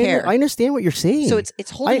acute care. I understand what you're saying. So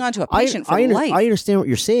it's holding on to a patient for life. I understand what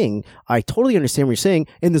you're saying. I totally understand what you're saying.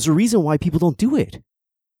 And there's a reason why people don't do it.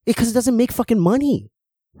 Because it doesn't make fucking money.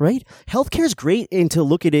 Right? Healthcare is great, and to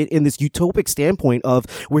look at it in this utopic standpoint of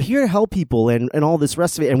we're here to help people and all this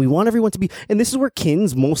rest of it, and we want everyone to be, and this is where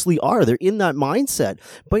kins mostly are. They're in that mindset.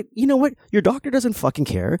 But you know what? Your doctor doesn't fucking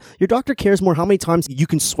care. Your doctor cares more how many times you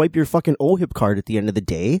can swipe your fucking OHIP card at the end of the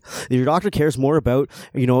day. Your doctor cares more about,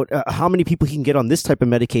 how many people he can get on this type of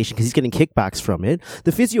medication because he's getting kickbacks from it.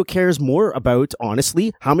 The physio cares more about,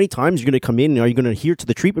 honestly, how many times you're going to come in and are you going to adhere to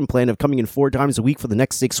the treatment plan of coming in 4 times a week for the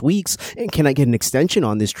next 6 weeks, and can I get an extension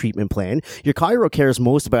on this treatment plan? Your chiro cares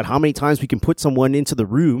most about how many times we can put someone into the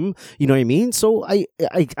room. You know what I mean? So I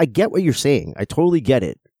get what you're saying. I totally get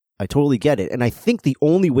it. And I think the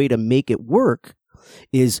only way to make it work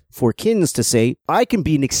is for kins to say, I can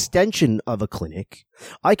be an extension of a clinic.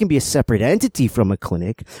 I can be a separate entity from a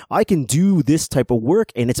clinic. I can do this type of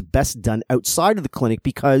work, and it's best done outside of the clinic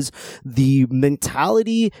because the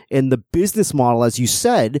mentality and the business model, as you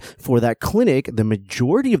said, for that clinic, the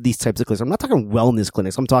majority of these types of clinics, I'm not talking wellness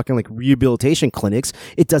clinics, I'm talking like rehabilitation clinics,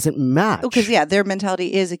 it doesn't match. Because, their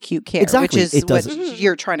mentality is acute care, which is what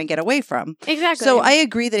you're trying to get away from. Exactly. So I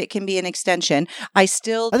agree that it can be an extension. I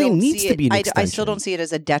still don't don't see it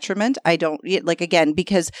as a detriment. I don't like, again,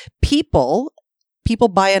 because people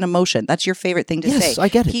buy an emotion. That's your favorite thing to Yes, say. I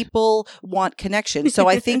get it. People want connection. So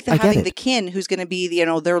I think that I get having it. the kin who's going to be,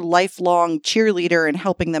 their lifelong cheerleader and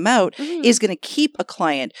helping them out is going to keep a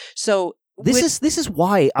client. So This is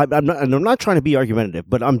why I'm not trying to be argumentative,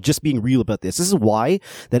 but I'm just being real about this. This is why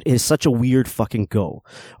that is such a weird fucking go.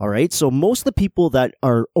 All right. So most of the people that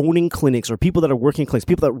are owning clinics or people that are working clinics,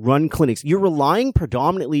 people that run clinics, you're relying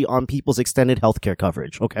predominantly on people's extended healthcare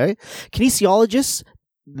coverage. Okay. Kinesiologists,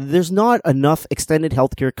 there's not enough extended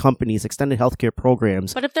healthcare companies, extended healthcare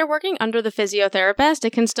programs. But if they're working under the physiotherapist,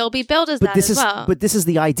 it can still be billed as that as well. But this is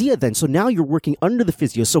the idea then. So now you're working under the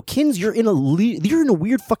physio. So kins, you're in a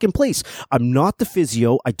weird fucking place. I'm not the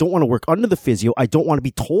physio. I don't want to work under the physio. I don't want to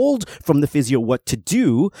be told from the physio what to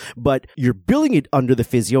do, but you're billing it under the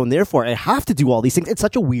physio and therefore I have to do all these things. It's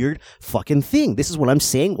such a weird fucking thing. This is what I'm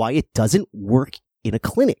saying, why it doesn't work in a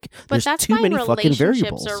clinic. But There's that's too why many fucking relationships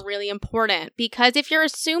variables. are really important, because if you're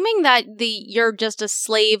assuming that you're just a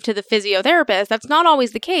slave to the physiotherapist, that's not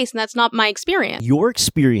always the case, and that's not my experience. Your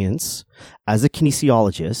experience as a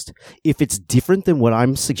kinesiologist, if it's different than what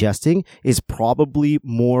I'm suggesting, is probably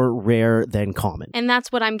more rare than common. And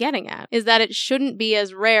that's what I'm getting at, is that it shouldn't be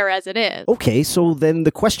as rare as it is. Okay, so then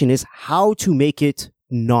the question is how to make it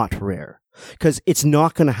not rare. Because it's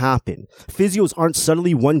not going to happen. Physios aren't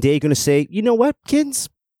suddenly one day going to say, you know what, kids?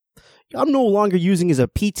 I'm no longer using as a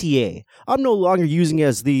PTA. I'm no longer using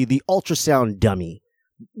as the ultrasound dummy.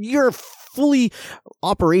 You're fully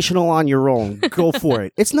operational on your own. Go for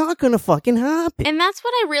it. It's not going to fucking happen. And that's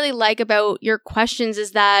what I really like about your questions,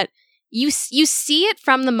 is that you see it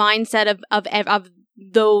from the mindset of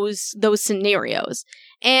those scenarios.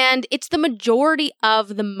 And it's the majority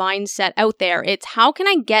of the mindset out there. It's how can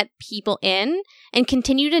I get people in and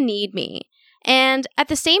continue to need me? And at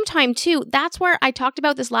the same time, too, that's where I talked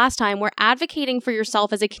about this last time, where advocating for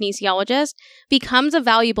yourself as a kinesiologist becomes a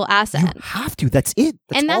valuable asset. You have to. That's it.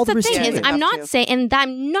 That's and all that's the there thing, to is it. have I'm to.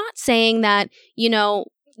 not saying that,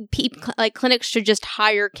 like clinics should just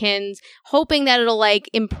hire kins, hoping that it'll like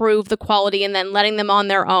improve the quality and then letting them on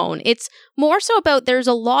their own. It's more so about, there's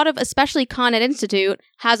a lot of, especially Con Ed Institute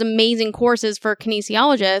has amazing courses for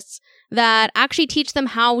kinesiologists that actually teach them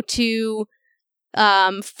how to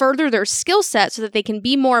further their skill set so that they can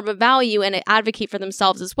be more of a value and advocate for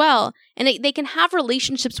themselves as well. And they can have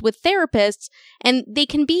relationships with therapists, and they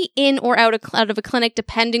can be in or out of a clinic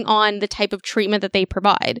depending on the type of treatment that they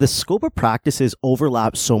provide. The scope of practices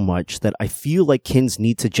overlap so much that I feel like kins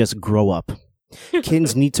need to just grow up.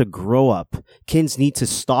 Kins need to grow up. Kins need to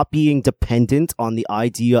stop being dependent on the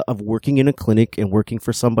idea of working in a clinic and working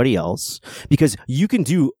for somebody else, because you can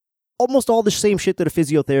do almost all the same shit that a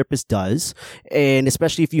physiotherapist does, and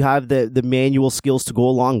especially if you have the manual skills to go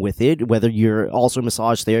along with it, whether you're also a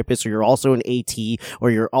massage therapist or you're also an AT or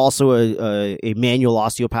you're also a manual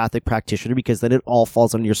osteopathic practitioner, because then it all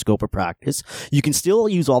falls under your scope of practice. You can still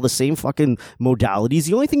use all the same fucking modalities.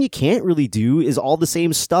 The only thing you can't really do is all the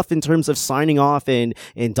same stuff in terms of signing off and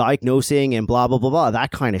diagnosing and blah, blah, blah, blah, that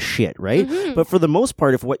kind of shit, right? Mm-hmm. But for the most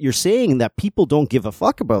part, if what you're saying that people don't give a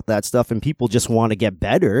fuck about that stuff and people just want to get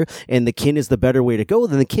better, and the kin is the better way to go,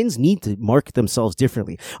 then the kins need to market themselves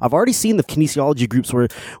differently. I've already seen the kinesiology groups where,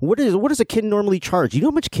 what does a kin normally charge? Do you know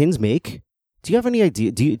how much kins make? Do you have any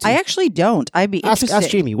idea? I actually don't. I'd be interested.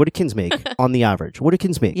 Ask Jamie, what do kins make on the average? What do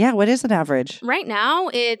kins make? Yeah, what is an average? Right now,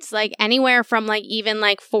 it's like anywhere from like even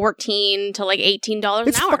like $14 to like $18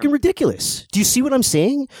 It's an hour. fucking ridiculous. Do you see what I'm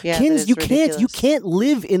saying? Yeah, Kins, that is you ridiculous. can't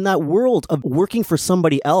live in that world of working for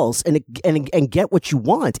somebody else and get what you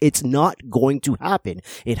want. It's not going to happen.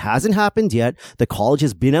 It hasn't happened yet. The college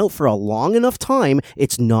has been out for a long enough time.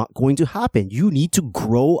 It's not going to happen. You need to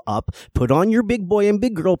grow up, put on your big boy and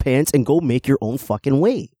big girl pants, and go make your own fucking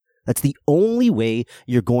way. That's the only way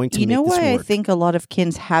you're going to You make know this why work. I think a lot of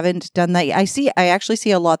kins haven't done that? I actually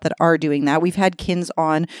see a lot that are doing that. We've had kins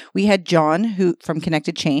on. We had John who from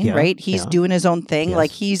Connected Chain, Yeah, right? He's yeah. doing his own thing. Yes.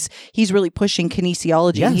 Like he's really pushing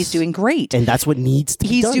kinesiology and he's Yes. doing great. And that's what needs to be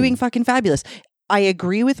He's done. doing fucking fabulous. I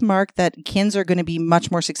agree with Mark that kins are going to be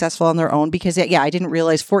much more successful on their own because, yeah, I didn't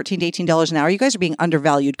realize $14 to $18 an hour. You guys are being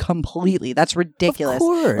undervalued completely. That's ridiculous. Of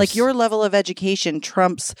course. Like your level of education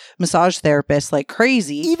trumps massage therapists like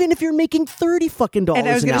crazy. Even if you're making $30 fucking dollars And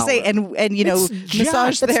I was an going to say, hour. and you know, It's jack.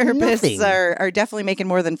 massage That's nothing. therapists are definitely making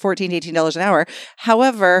more than $14 to $18 an hour.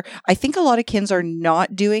 However, I think a lot of kins are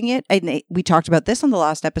not doing it. And we talked about this on the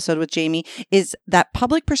last episode with Jamie, is that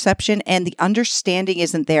public perception and the understanding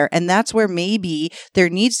isn't there. And that's where maybe be. There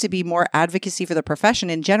needs to be more advocacy for the profession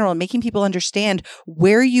in general, and making people understand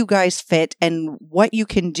where you guys fit and what you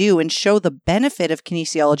can do and show the benefit of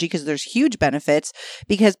kinesiology, because there's huge benefits,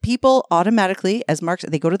 because people automatically, as Mark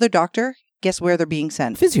said, they go to their doctor. Guess where they're being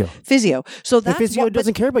sent? Physio. So The that's physio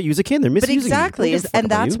doesn't care about you as a kin. They're but misusing exactly, you. They don't give a fuck and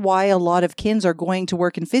about that's you. why a lot of kins are going to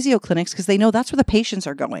work in physio clinics, because they know that's where the patients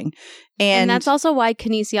are going. And that's also why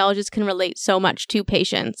kinesiologists can relate so much to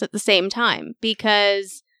patients at the same time,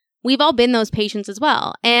 because we've all been those patients as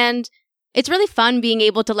well. And it's really fun being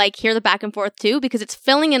able to like hear the back and forth too, because it's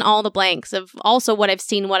filling in all the blanks of also what I've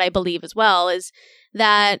seen, what I believe as well, is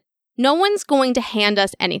that no one's going to hand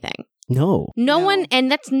us anything. No. No one,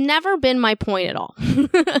 and that's never been my point at all.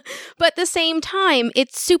 But at the same time,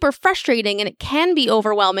 it's super frustrating and it can be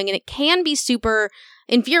overwhelming and it can be super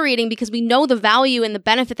infuriating because we know the value and the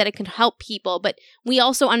benefit that it can help people. But we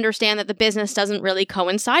also understand that the business doesn't really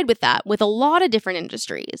coincide with that, with a lot of different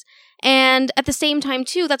industries. And at the same time,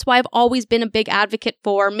 too, that's why I've always been a big advocate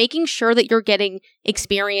for making sure that you're getting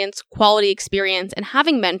experience, quality experience, and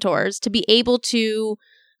having mentors to be able to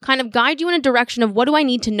kind of guide you in a direction of what do I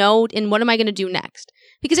need to know and what am I going to do next?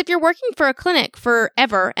 Because if you're working for a clinic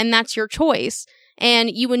forever and that's your choice and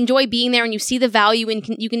you enjoy being there and you see the value and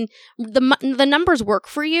the numbers work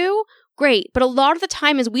for you, great. But a lot of the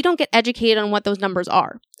time is we don't get educated on what those numbers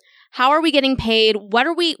are. How are we getting paid? What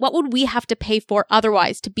would we have to pay for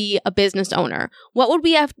otherwise to be a business owner? What would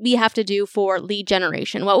we have to do for lead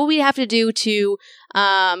generation? What would we have to do to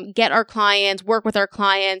get our clients, work with our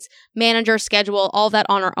clients, manage our schedule, all that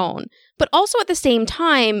on our own? But also at the same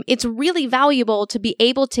time, it's really valuable to be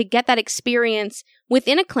able to get that experience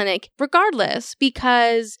within a clinic regardless,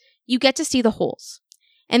 because you get to see the holes.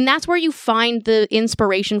 And that's where you find the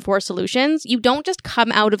inspiration for solutions. You don't just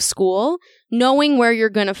come out of school knowing where you're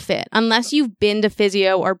going to fit unless you've been to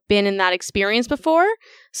physio or been in that experience before.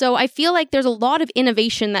 So I feel like there's a lot of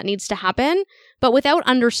innovation that needs to happen, but without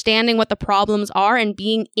understanding what the problems are and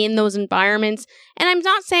being in those environments. And I'm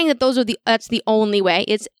not saying that that's the only way.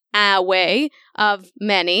 It's a way of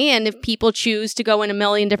many. And if people choose to go in a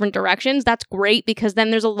million different directions, that's great, because then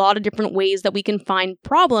there's a lot of different ways that we can find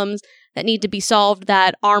problems that need to be solved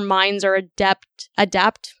that our minds are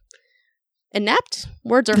inept?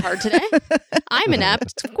 Words are hard today. I'm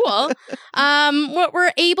inept. Cool.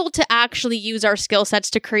 We're able to actually use our skill sets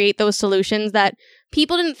to create those solutions that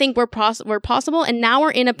people didn't think were possible. And now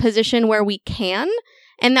we're in a position where we can,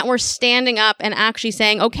 and that we're standing up and actually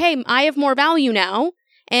saying, okay, I have more value now.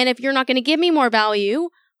 And if you're not going to give me more value,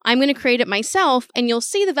 I'm going to create it myself, and you'll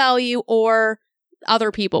see the value, or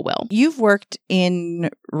other people will. You've worked in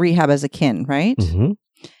rehab as a kin, right? Mm-hmm.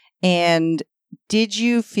 And did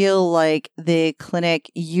you feel like the clinic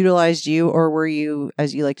utilized you, or were you,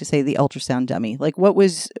 as you like to say, the ultrasound dummy? Like, what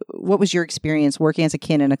was your experience working as a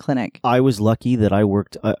kin in a clinic? I was lucky that I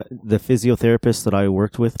worked, the physiotherapist that I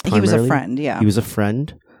worked with He was a friend, yeah. He was a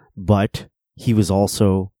friend, but he was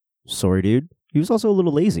also, sorry dude, he was also a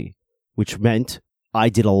little lazy, which meant I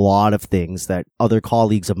did a lot of things that other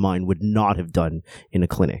colleagues of mine would not have done in a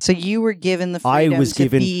clinic. So you were given the freedom to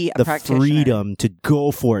be a practitioner. Freedom to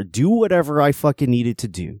go for it, do whatever I fucking needed to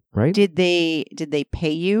do, right? Did they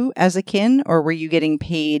pay you as a kin, or were you getting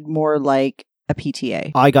paid more like a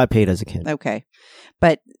PTA? I got paid as a kin. Okay.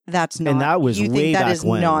 But that's not, and that was you way think that back is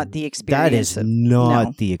when. not the experience. That is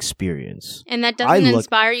not the experience. And that doesn't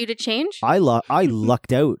inspire you to change? I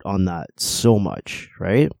lucked out on that so much,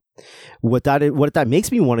 right? What that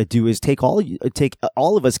makes me want to do is take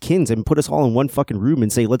all of us kins and put us all in one fucking room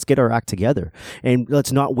and say, let's get our act together, and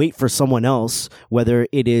let's not wait for someone else, whether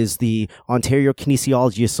it is the Ontario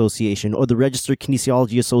Kinesiology Association or the Registered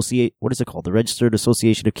Kinesiology Association. What is it called? The Registered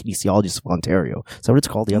Association of Kinesiologists of Ontario. Is that what it's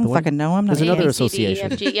called? The other one? Fucking no, I'm not. There's another AACD,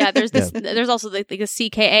 association. FG. Yeah, there's this. There's also the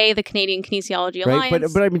CKA, the Canadian Kinesiology Right,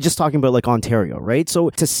 Alliance. but I'm just talking about like Ontario, right?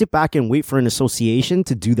 So to sit back and wait for an association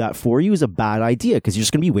to do that for you is a bad idea, because you're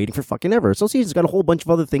just going to be waiting for fucking ever. Association's got a whole bunch of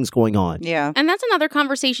other things going on. Yeah. And that's another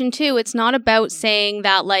conversation too. It's not about saying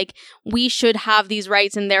that like we should have these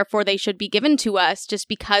rights and therefore they should be given to us just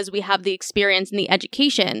because we have the experience and the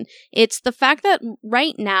education. It's the fact that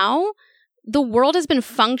right now the world has been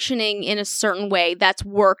functioning in a certain way that's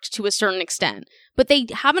worked to a certain extent, but they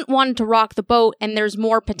haven't wanted to rock the boat, and there's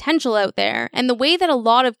more potential out there. And the way that a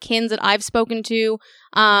lot of kins that I've spoken to,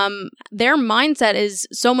 their mindset is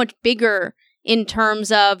so much bigger in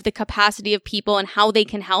terms of the capacity of people and how they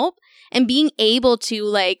can help, and being able to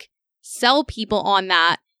like sell people on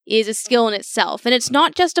that is a skill in itself. And it's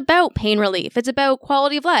not just about pain relief. It's about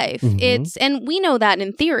quality of life. Mm-hmm. And we know that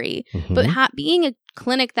in theory, but being a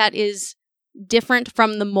clinic that is different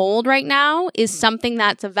from the mold right now is something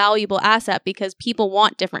that's a valuable asset, because people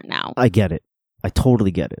want different now. I get it. I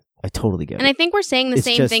totally get it. And I think we're saying the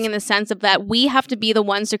same thing in the sense of that we have to be the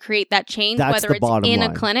ones to create that change, whether it's in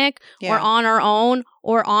a clinic or on our own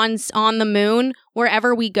or on the moon,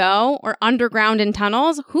 wherever we go, or underground in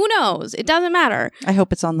tunnels. Who knows? It doesn't matter. I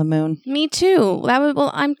hope it's on the moon. Me too.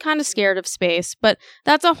 I'm kind of scared of space, but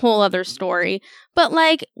that's a whole other story. But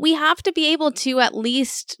like, we have to be able to at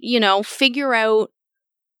least, figure out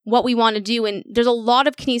what we want to do. And there's a lot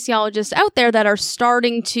of kinesiologists out there that are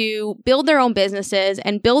starting to build their own businesses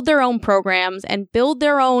and build their own programs and build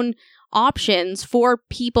their own options for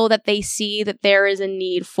people that they see that there is a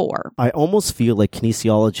need for. I almost feel like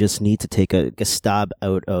kinesiologists need to take a stab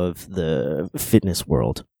out of the fitness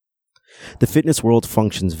world. The fitness world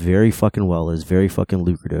functions very fucking well, is very fucking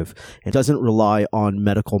lucrative, and doesn't rely on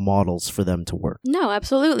medical models for them to work. No,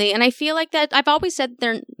 absolutely. And I feel like that I've always said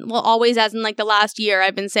always as in like the last year,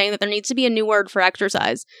 I've been saying that there needs to be a new word for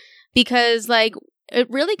exercise, because like it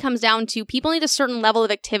really comes down to people need a certain level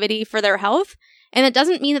of activity for their health. And it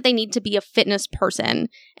doesn't mean that they need to be a fitness person.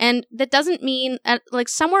 And that doesn't mean, like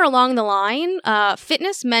somewhere along the line,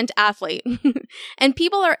 fitness meant athlete. And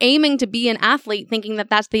people are aiming to be an athlete thinking that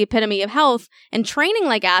that's the epitome of health and training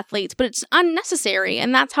like athletes, but it's unnecessary.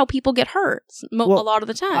 And that's how people get hurt a lot of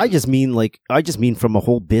the time. I just mean from a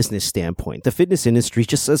whole business standpoint. The fitness industry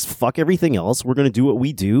just says, fuck everything else. We're going to do what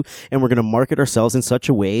we do, and we're going to market ourselves in such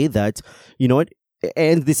a way that, you know what?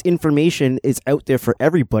 And this information is out there for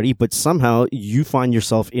everybody, but somehow you find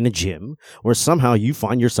yourself in a gym, or somehow you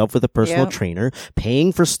find yourself with a personal trainer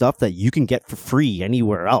paying for stuff that you can get for free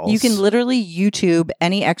anywhere else. You can literally YouTube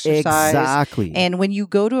any exercise. Exactly. And when you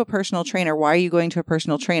go to a personal trainer, why are you going to a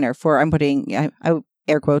personal trainer for? I'm putting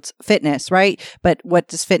air quotes, fitness, right? But what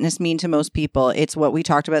does fitness mean to most people? It's what we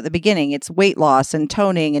talked about at the beginning. It's weight loss and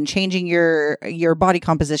toning and changing your body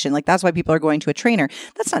composition. Like, that's why people are going to a trainer.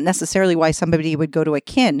 That's not necessarily why somebody would go to a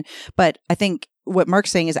kin. But I think what Mark's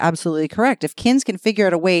saying is absolutely correct. If kins can figure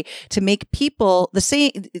out a way to make people the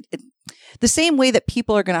same way that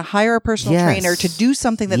people are going to hire a personal trainer to do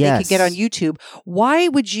something that they could get on YouTube, why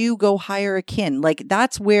would you go hire a kin? Like,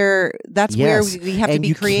 that's where we have to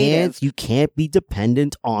be creative. You can't be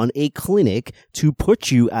dependent on a clinic to put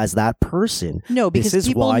you as that person. No, because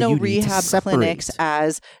people know rehab clinics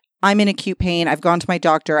as, I'm in acute pain, I've gone to my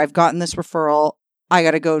doctor, I've gotten this referral, I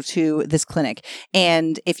got to go to this clinic.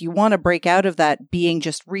 And if you want to break out of that being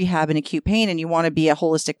just rehab and acute pain and you want to be a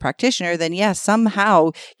holistic practitioner, then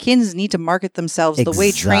somehow kins need to market themselves the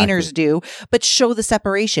way trainers do, but show the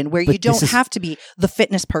separation where you don't have to be the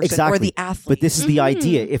fitness person or the athlete. But this is the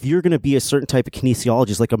idea. If you're going to be a certain type of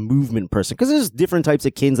kinesiologist, like a movement person, because there's different types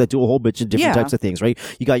of kins that do a whole bunch of different types of things, right?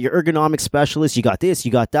 You got your ergonomic specialists, you got this,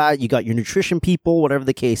 you got that, you got your nutrition people, whatever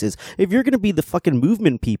the case is. If you're going to be the fucking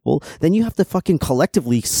movement people, then you have to fucking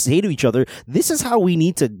collectively say to each other, this is how we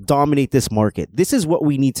need to dominate this market. This is what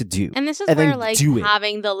we need to do. And this is where like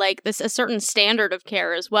having a certain standard of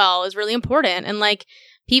care as well is really important. And like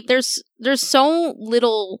there's so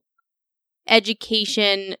little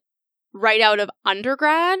education right out of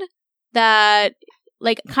undergrad that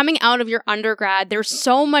like coming out of your undergrad, there's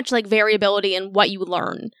so much like variability in what you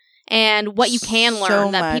learn and what you can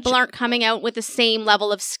learn that people aren't coming out with the same level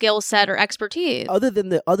of skill set or expertise. Other than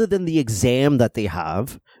the exam that they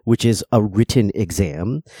have, which is a written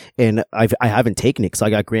exam, and I haven't taken it because I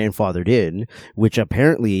got grandfathered in, which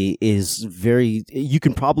apparently is you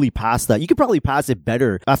can probably pass that. You could probably pass it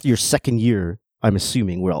better after your second year. I'm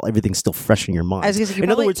assuming, everything's still fresh in your mind. In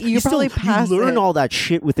other words, you learn all that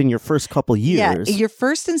shit within your first couple years. Yeah, your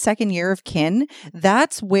first and second year of kin,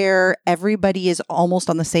 that's where everybody is almost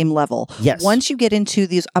on the same level. Yes. Once you get into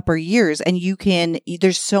these upper years and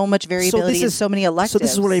there's so much variability and so many electives. So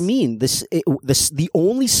this is what I mean. The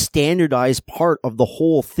only standardized part of the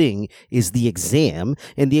whole thing is the exam,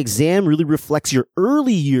 and the exam really reflects your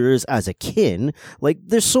early years as a kin. Like,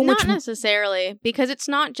 there's so much. Not necessarily, because it's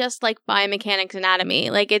not just like biomechanics, anatomy,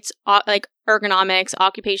 like it's like ergonomics,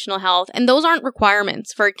 occupational health, and those aren't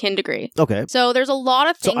requirements for a kin degree. Okay. So there's a lot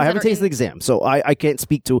of things. So I haven't taken the exam, so I can't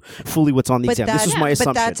speak to fully what's on the exam. This is my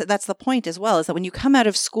assumption. But that's the point as well, is that when you come out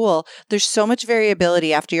of school, there's so much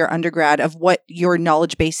variability after your undergrad of what your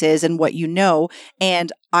knowledge base is and what you know.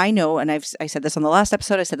 And I know, and I said this on the last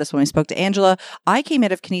episode, I said this when I spoke to Angela, I came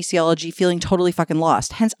out of kinesiology feeling totally fucking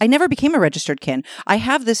lost. Hence, I never became a registered kin. I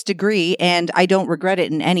have this degree and I don't regret it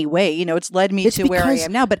in any way. You know, it's led me to where I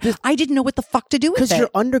am now, but I didn't know what what the fuck to do with Because it. your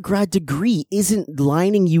undergrad degree isn't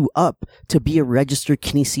lining you up to be a registered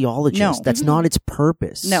kinesiologist. No. That's not its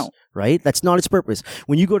purpose. No. Right? That's not its purpose.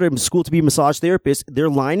 When you go to school to be a massage therapist, they're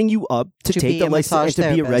lining you up to take be the a license massage and to be a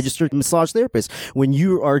therapist. registered massage therapist. When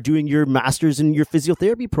you are doing your master's in your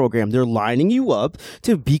physiotherapy program, they're lining you up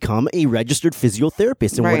to become a registered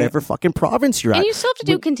physiotherapist in Right. whatever fucking province you're at. And you still have to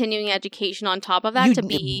do continuing education on top of that You- to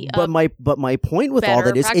be. but my point with all better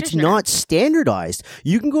that is it's practitioner. not standardized.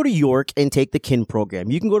 You can go to York and take the kin program.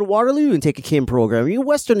 You can go to Waterloo and take a kin program. You can go to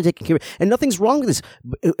Western and take a kin, and nothing's wrong with this.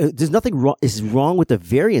 There's nothing wrong is wrong with the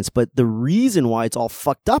variance, but the reason why it's all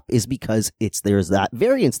fucked up is because there's that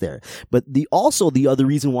variance there. But the other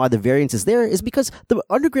reason why the variance is there is because the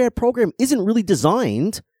undergrad program isn't really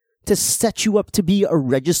designed to set you up to be a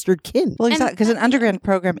registered kin. Well, And- exactly, because an undergrad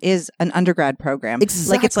program is an undergrad program. Like it's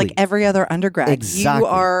like Exactly. every other undergrad. Exactly.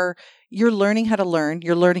 You're learning how to learn.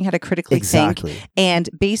 You're learning how to critically Exactly. think. And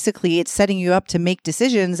basically, it's setting you up to make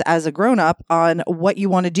decisions as a grown up on what you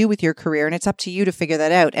want to do with your career. And it's up to you to figure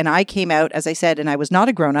that out. And I came out, as I said, and I was not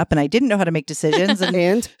a grown up and I didn't know how to make decisions.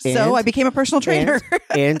 And, so I became a personal trainer.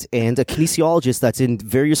 and a kinesiologist that's in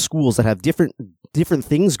various schools that have different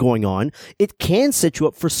things going on. It can set you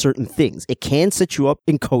up for certain things. It can set you up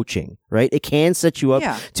in coaching, right? It can set you up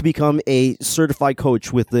Yeah. to become a certified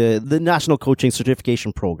coach with the National Coaching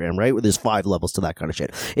Certification Program, right? Where there's 5 levels to that kind of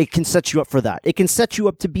shit. It can set you up for that. It can set you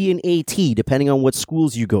up to be an AT depending on what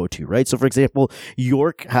schools you go to, right? So for example,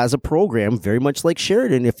 York has a program very much like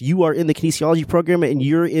Sheridan. If you are in the kinesiology program and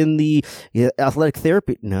you're in the athletic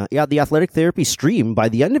therapy stream, by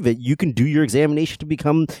the end of it, you can do your examination to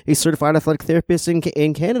become a certified athletic therapist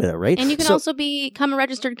in Canada, right? And you can So- also become a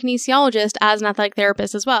registered kinesiologist as an athletic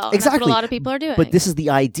therapist as well. And Exactly. That's what a lot of people are doing. But this is the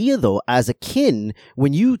idea, though, as a kin,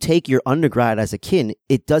 when you take your undergrad as a kin,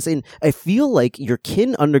 it doesn't, I feel like your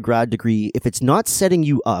kin undergrad degree, if it's not setting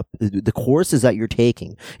you up, the courses that you're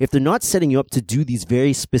taking, if they're not setting you up to do these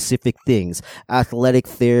very specific things, athletic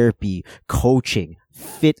therapy, coaching,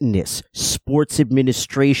 fitness, sports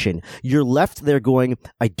administration, you're left there going,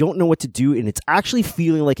 I don't know what to do, and it's actually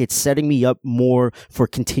feeling like it's setting me up more for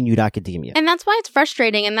continued academia. And that's why it's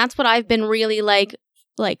frustrating. And that's what I've been really like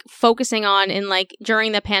focusing on in like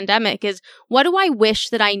during the pandemic is what do I wish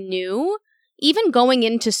that I knew even going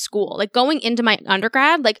into school, like going into my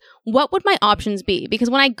undergrad, like what would my options be? Because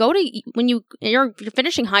when I go to, when you're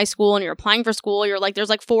finishing high school and you're applying for school, you're like, there's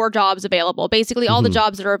like 4 jobs available, basically all the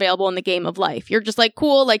jobs that are available in the game of life. You're just like,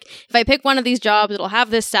 cool. Like if I pick one of these jobs, it'll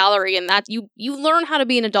have this salary, and that you learn how to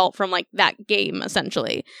be an adult from like that game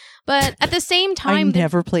essentially. But at the same I time,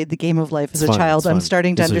 never played the game of life as It's a fun, child. it's I'm fun.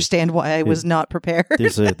 starting to There's a- understand why I was not prepared.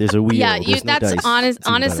 There's a wheel. yeah, there's no that's dice. honest. It's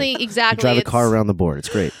even better. Honestly, exactly. You drive a It's- car around the board. It's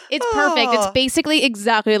great. It's perfect. It's Oh. basically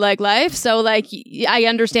exactly like life. So, like, I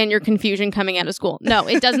understand your confusion coming out of school. No,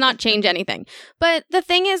 it does not change anything. But the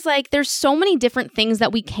thing is, like, there's so many different things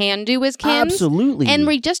that we can do as kids. Absolutely. And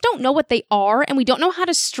we just don't know what they are, and we don't know how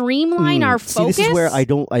to streamline our See, focus. this is where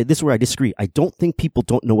this is where I disagree. I don't think people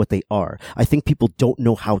don't know what they are. I think people don't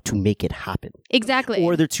know how to make it happen. Exactly.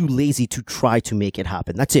 Or they're too lazy to try to make it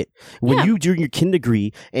happen. That's it. When Yeah. you do your kin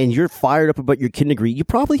degree and you're fired up about your kin degree, you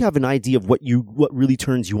probably have an idea of what really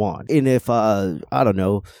turns you on. And if I don't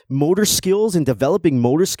know, motor skills and developing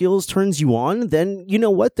motor skills turns you on, then you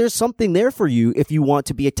know what? There's something there for you if you want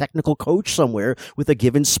to be a technical coach somewhere with a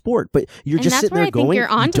given sport. But you're And just that's sitting where there I think going, you're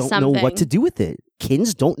onto you don't know what something. to do with it.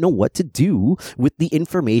 Kins don't know what to do with the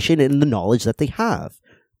information and the knowledge that they have.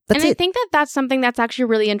 That's and I it. think that that's something that's actually a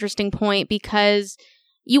really interesting point because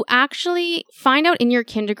you actually find out in your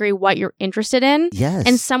kin degree what you're interested in. Yes.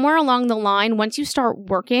 And somewhere along the line, once you start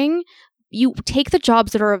working, you take the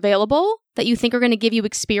jobs that are available that you think are going to give you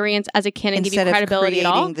experience as a kin and give you Instead credibility of at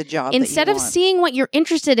all. creating the job Instead that of you want. seeing what you're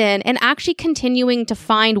interested in and actually continuing to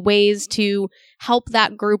find ways to help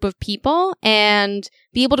that group of people and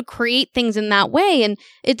be able to create things in that way. And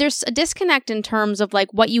there's a disconnect in terms of like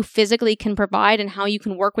what you physically can provide and how you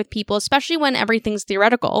can work with people, especially when everything's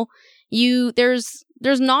theoretical. There's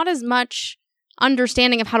not as much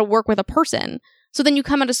understanding of how to work with a person. So then you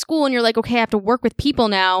come out of school and you're like, okay, I have to work with people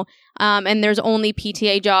now. And there's only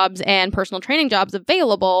PTA jobs and personal training jobs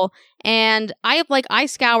available. And I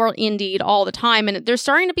scour Indeed all the time, and there's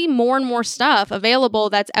starting to be more and more stuff available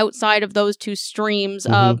that's outside of those 2 streams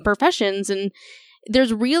of professions. And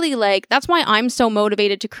there's really that's why I'm so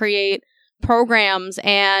motivated to create programs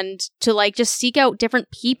and to just seek out different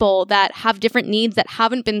people that have different needs that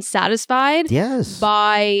haven't been satisfied Yes.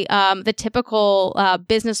 by the typical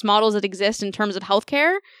business models that exist in terms of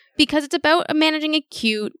healthcare, because it's about managing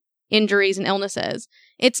acute injuries and illnesses.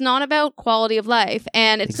 It's not about quality of life,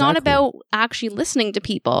 and it's not Exactly. about actually listening to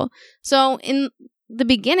people. So the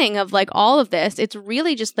beginning of like all of this. It's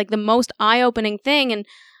really just like the most eye-opening thing, and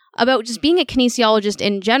about just being a kinesiologist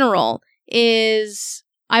in general is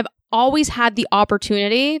I've always had the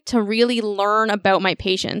opportunity to really learn about my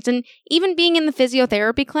patients. And even being in the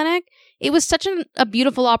physiotherapy clinic, it was such a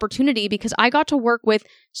beautiful opportunity because I got to work with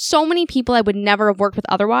so many people I would never have worked with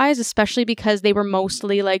otherwise, especially because they were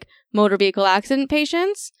mostly like motor vehicle accident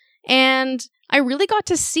patients. And I really got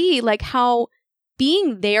to see like how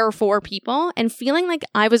being there for people and feeling like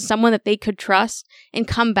I was someone that they could trust and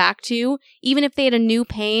come back to, even if they had a new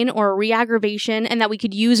pain or a re-aggravation, and that we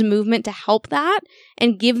could use movement to help that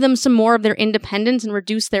and give them some more of their independence and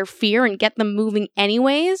reduce their fear and get them moving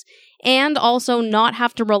anyways, and also not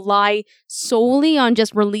have to rely solely on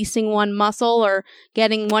just releasing one muscle or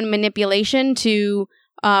getting one manipulation to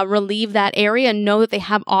relieve that area, and know that they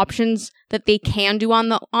have options that they can do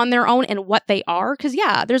on their own and what they are. Because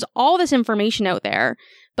yeah, there's all this information out there,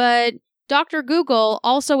 but Dr. Google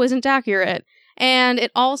also isn't accurate, and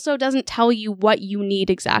it also doesn't tell you what you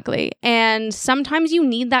need exactly. And sometimes you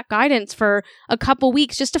need that guidance for a couple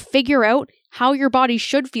weeks just to figure out how your body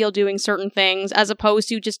should feel doing certain things, as opposed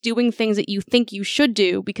to just doing things that you think you should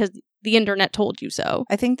do because the internet told you so.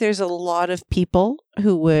 I think there's a lot of people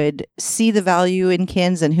who would see the value in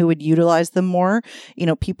KINs and who would utilize them more. You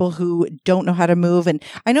know, people who don't know how to move. And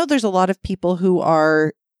I know there's a lot of people who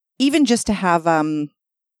are, even just to have,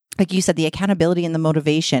 like you said, the accountability and the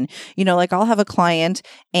motivation. You know, like I'll have a client,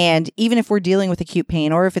 and even if we're dealing with acute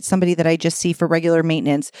pain, or if it's somebody that I just see for regular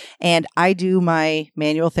maintenance, and I do my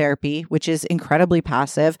manual therapy, which is incredibly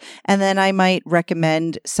passive, and then I might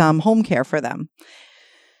recommend some home care for them.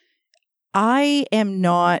 I am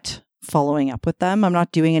not following up with them. I'm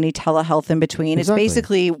not doing any telehealth in between. Exactly. It's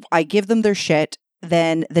basically, I give them their shit.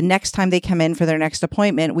 Then the next time they come in for their next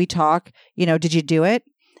appointment, we talk, you know, did you do it?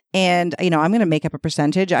 And, you know, I'm going to make up a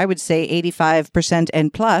percentage. I would say 85%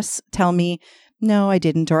 and plus tell me, no, I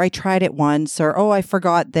didn't, or I tried it once, or, oh, I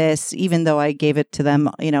forgot this, even though I gave it to them,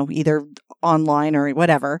 you know, either online or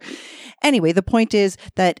whatever. Anyway, the point is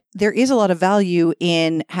that there is a lot of value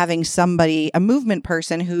in having somebody, a movement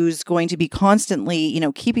person, who's going to be constantly, you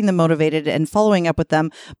know, keeping them motivated and following up with them.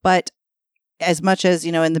 But as much as,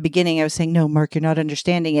 you know, in the beginning, I was saying, no, Mark, you're not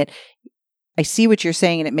understanding it. I see what you're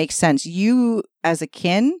saying and it makes sense. You, as a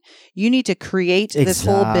kin, you need to create this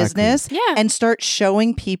whole business and start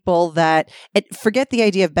showing people that, forget the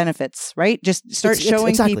idea of benefits, right? Just start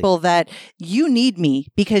showing people that you need me,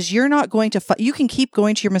 because you're not going to, you can keep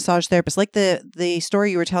going to your massage therapist. Like the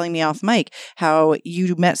story you were telling me off mic, how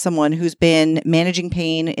you met someone who's been managing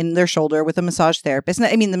pain in their shoulder with a massage therapist. And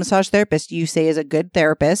I mean, the massage therapist you say is a good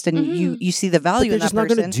therapist, and you see the value in that person. They're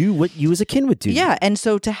just not going to do what you as a kin would do. Yeah. And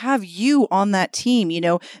so to have you on that team, you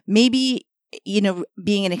know, maybe, you know,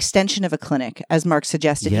 being an extension of a clinic, as Mark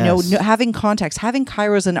suggested, you know, having contacts, having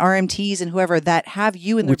chiros and RMTs and whoever that have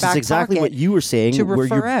you in their back pocket. Which is exactly what you were saying, where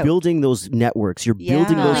you're building those networks, you're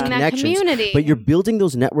building those connections, but you're building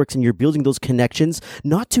those networks and you're building those connections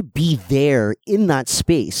not to be there in that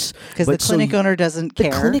space. Because the clinic owner doesn't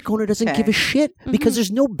care. The clinic owner doesn't give a shit, because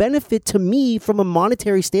there's no benefit to me from a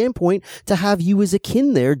monetary standpoint to have you as a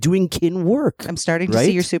kin there doing kin work. I'm starting to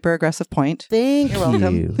see your super aggressive point. Thank you.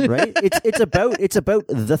 Welcome. Right? It's about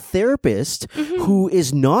the therapist who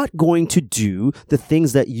is not going to do the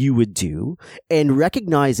things that you would do, and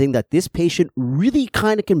recognizing that this patient really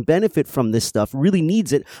kind of can benefit from this stuff, really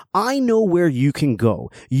needs it. I know where you can go.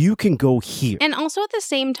 You can go here. And also at the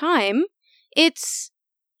same time, it's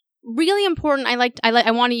really important. I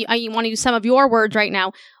want to use some of your words right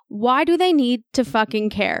now. Why do they need to fucking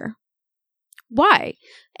care? Why?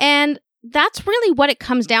 And that's really what it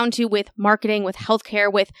comes down to with marketing, with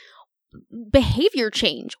healthcare, with behavior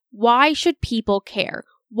change. Why should people care?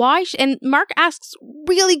 And Mark asks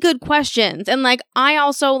really good questions. And like, I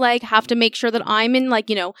also like have to make sure that I'm in like,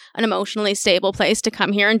 you know, an emotionally stable place to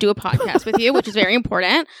come here and do a podcast with you, which is very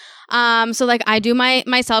important. So like I do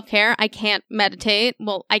my self-care. I can't meditate.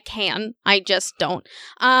 Well, I can. I just don't.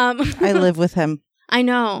 I live with him. I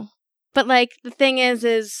know. But like the thing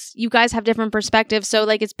is you guys have different perspectives. So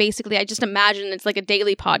like it's basically, I just imagine it's like a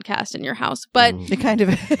daily podcast in your house. But it kind of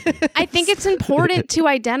I think it's important to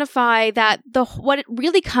identify that what it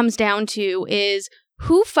really comes down to is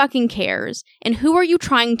who fucking cares, and who are you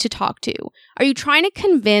trying to talk to? Are you trying to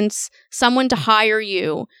convince someone to hire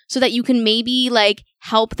you so that you can maybe like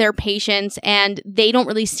help their patients and they don't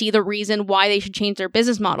really see the reason why they should change their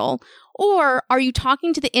business model? Or are you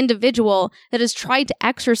talking to the individual that has tried to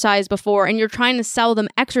exercise before and you're trying to sell them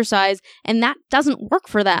exercise and that doesn't work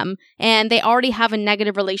for them and they already have a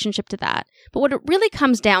negative relationship to that? But what it really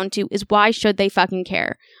comes down to is, why should they fucking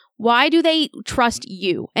care? Why do they trust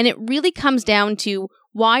you? And it really comes down to,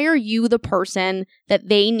 why are you the person that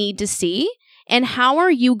they need to see? And how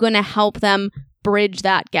are you going to help them bridge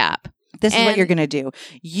that gap? This is what you're going to do.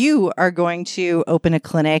 You are going to open a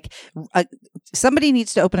clinic. Somebody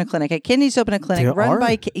needs to open a clinic. A kin needs to open a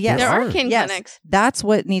clinic Yes, there are kin clinics. That's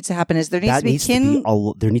what needs to happen. Is there needs to be kin.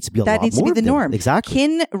 There needs to be a lot more. That needs to be the norm. Exactly.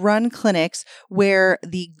 Kin run clinics where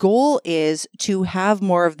the goal is to have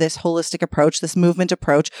more of this holistic approach, this movement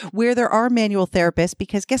approach, where there are manual therapists.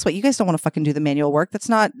 Because guess what? You guys don't want to fucking do the manual work. That's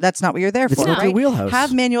not what you're there for. It's not right? your wheelhouse.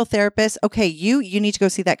 Have manual therapists. Okay, you need to go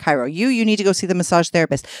see that chiro. You need to go see the massage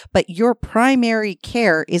therapist. But your primary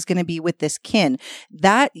care is going to be with this kin.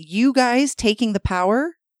 That you guys taking the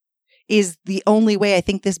power is the only way I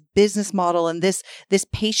think this business model and this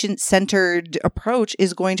patient-centered approach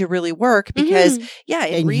is going to really work, because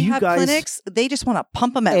in rehab clinics, they just want to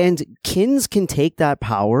pump them out. And kins can take that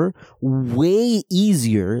power way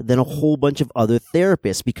easier than a whole bunch of other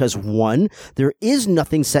therapists, because one, there is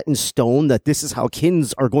nothing set in stone that this is how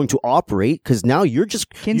kins are going to operate, because now you're kins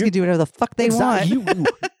can do whatever the fuck they want.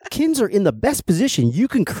 Kins are in the best position. You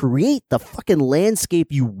can create the fucking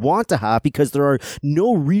landscape you want to have, because there are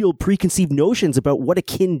no real preconceived notions about what a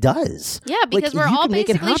kin does. Yeah, because we're all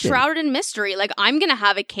basically shrouded in mystery. Like, I'm going to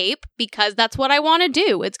have a cape because that's what I want to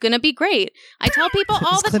do. It's going to be great. I tell people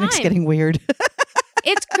all the time. This clinic's getting weird.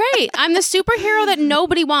 It's great. I'm the superhero that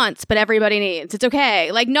nobody wants, but everybody needs. It's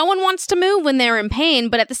okay. Like, no one wants to move when they're in pain,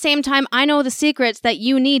 but at the same time, I know the secrets that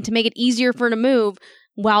you need to make it easier for to move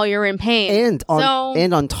while you're in pain.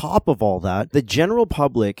 And on top of all that, the general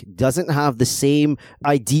public doesn't have the same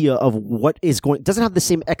idea of doesn't have the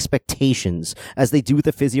same expectations as they do with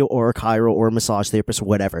a physio or a chiro or a massage therapist or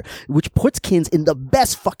whatever, which puts kins in the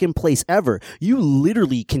best fucking place ever. You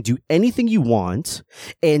literally can do anything you want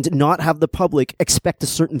and not have the public expect a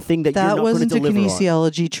certain thing that you're not going to deliver on. That wasn't a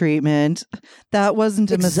kinesiology treatment. That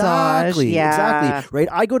wasn't a massage. Yeah. Exactly. Right?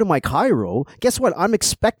 I go to my chiro. Guess what? I'm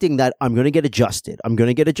expecting that I'm going to get adjusted. I'm going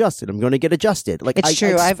to get adjusted. Like, it's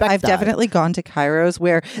true. I've definitely gone to chiros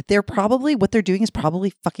where what they're doing is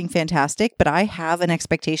probably fucking fantastic, but I have an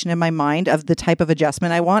expectation in my mind of the type of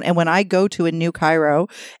adjustment I want. And when I go to a new chiro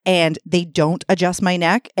and they don't adjust my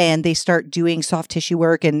neck and they start doing soft tissue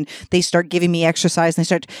work and they start giving me exercise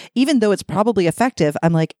and even though it's probably effective,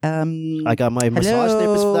 I'm like, I got my massage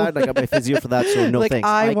therapist for that and I got my physio for that, so no like, thanks.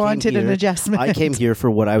 I wanted an adjustment. I came here for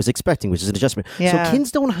what I was expecting, which is an adjustment. Yeah. So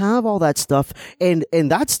kins don't have all that stuff, and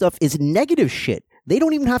that stuff is negative shit. They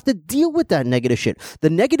don't even have to deal with that negative shit. The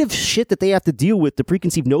negative shit that they have to deal with, the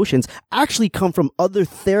preconceived notions, actually come from other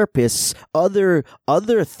therapists, other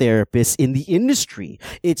therapists in the industry.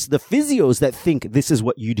 It's the physios that think this is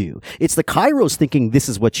what you do. It's the chiros thinking this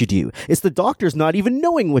is what you do. It's the doctors not even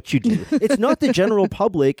knowing what you do. It's not the general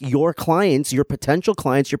public, your clients, your potential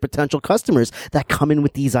customers that come in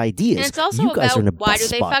with these ideas. And it's also about why do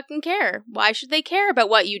they fucking care? Why should they care about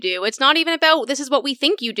what you do? It's not even about this is what we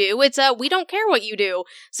think you do. It's we don't care what you do.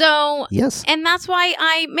 So yes, and that's why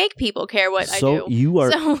I make people care what I do. So you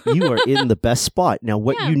are in the best spot. Now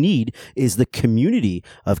what you need is the community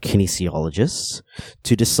of kinesiologists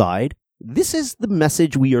to decide this is the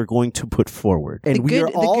message we are going to put forward. And the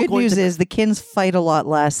good news is the kins fight a lot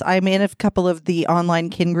less. I'm in a couple of the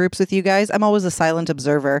online kin groups with you guys. I'm always a silent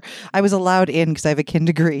observer. I was allowed in because I have a kin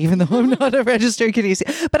degree, even though I'm not a registered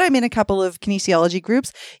kinesiologist. But I'm in a couple of kinesiology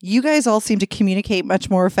groups. You guys all seem to communicate much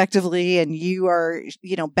more effectively, and you are,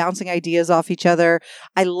 bouncing ideas off each other.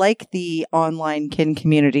 I like the online kin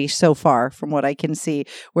community so far, from what I can see.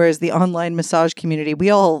 Whereas the online massage community,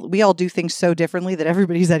 we all do things so differently that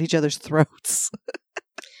everybody's at each other's throats.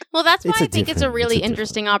 Well, that's why I think it's a really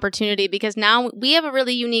interesting opportunity, because now we have a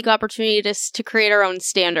really unique opportunity to create our own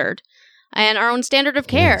standard and our own standard of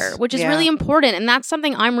care, which is really important. And that's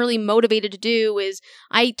something I'm really motivated to do. Is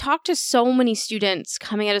I talk to so many students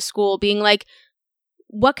coming out of school being like,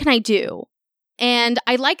 what can I do? And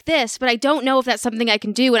I like this, but I don't know if that's something I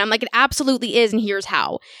can do. And I'm like, it absolutely is, and here's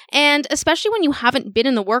how. And especially when you haven't been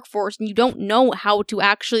in the workforce and you don't know how to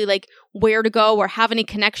actually like where to go or have any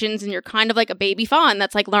connections, and you're kind of like a baby fawn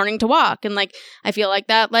that's like learning to walk. And like, I feel like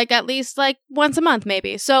that like at least like once a month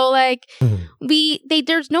maybe. So like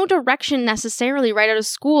there's no direction necessarily right out of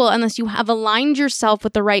school unless you have aligned yourself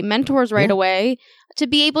with the right mentors right away to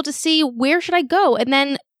be able to see where should I go. And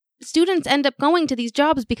then students end up going to these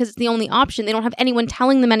jobs because it's the only option. They don't have anyone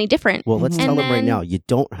telling them any different. Well, let's tell them right now, you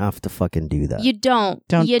don't have to fucking do that. You don't.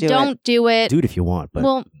 Do it. Do it if you want,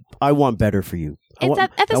 but I want better for you.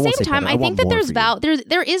 At the same time, I think that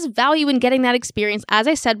there is value in getting that experience, as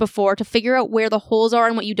I said before, to figure out where the holes are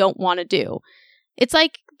and what you don't want to do. It's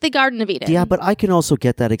like the Garden of Eden. Yeah, but I can also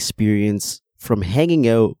get that experience from hanging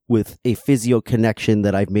out with a physio connection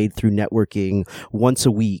that I've made through networking once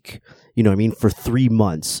a week, you know what I mean, for 3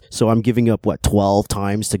 months. So I'm giving up, 12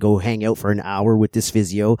 times to go hang out for an hour with this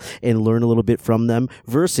physio and learn a little bit from them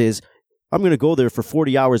versus I'm going to go there for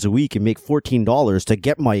 40 hours a week and make $14 to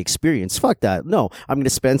get my experience. Fuck that. No, I'm going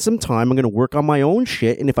to spend some time. I'm going to work on my own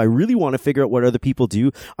shit. And if I really want to figure out what other people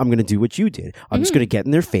do, I'm going to do what you did. I'm just going to get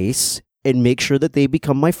in their face and make sure that they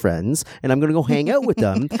become my friends, and I'm going to go hang out with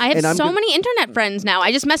them. I have many internet friends now.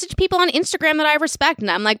 I just message people on Instagram that I respect,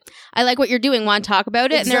 and I'm like, I like what you're doing. Want to talk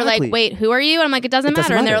about it? Exactly. And they're like, wait, who are you? And I'm like, it doesn't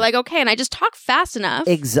matter. And they're like, okay. And I just talk fast enough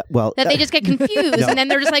that they just get confused, no. And then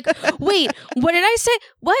they're just like, wait, what did I say?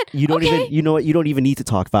 What? You don't even, you know what? You don't even need to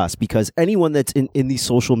talk fast because anyone that's in the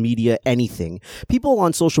social media, anything, people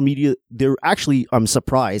on social media, they're actually, I'm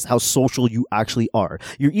surprised how social you actually are.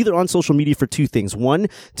 You're either on social media for two things. One,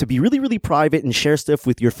 to be really, really private and share stuff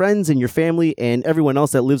with your friends and your family and everyone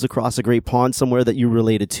else that lives across a great pond somewhere that you're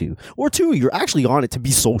related to. Or two, you're actually on it to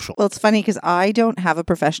be social. Well, it's funny because I don't have a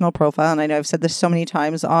professional profile, and I know I've said this so many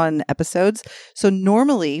times on episodes. So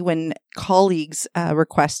normally when colleagues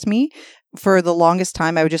request me, for the longest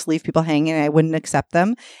time, I would just leave people hanging and I wouldn't accept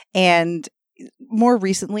them. And more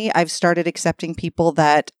recently, I've started accepting people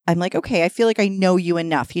that I'm like, okay, I feel like I know you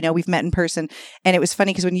enough. You know, we've met in person. And it was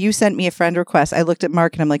funny because when you sent me a friend request, I looked at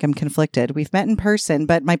Mark and I'm like, I'm conflicted. We've met in person,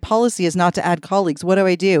 but my policy is not to add colleagues. What do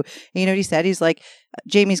I do? And you know what he said? He's like,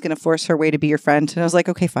 Jamie's going to force her way to be your friend. And I was like,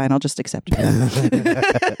 okay, fine. I'll just accept you.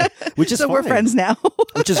 Which is so fine. We're friends now.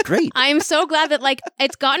 Which is great. I'm so glad that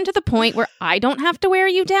it's gotten to the point where I don't have to wear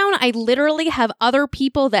you down. I literally have other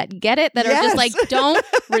people that get it, that are just like, don't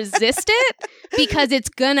resist it because it's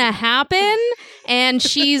going to happen. And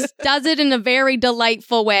she does it in a very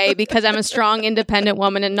delightful way because I'm a strong, independent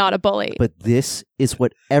woman and not a bully. But this is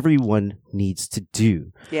what everyone needs to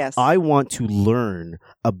do. Yes. I want to learn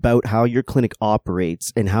about how your clinic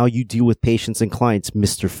operates and how you deal with patients and clients,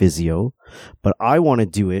 Mr. Physio. But I want to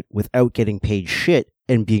do it without getting paid shit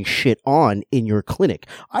and being shit on in your clinic.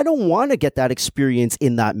 I don't want to get that experience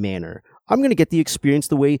in that manner. I'm going to get the experience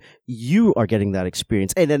the way you are getting that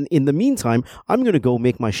experience. And then in the meantime, I'm going to go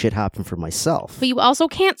make my shit happen for myself. But you also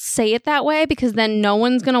can't say it that way because then no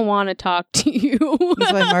one's going to want to talk to you.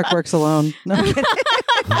 That's why Mark works alone. No, I'm kidding.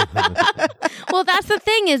 Well, that's the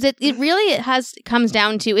thing is it really comes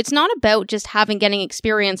down to, it's not about just getting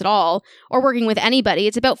experience at all or working with anybody.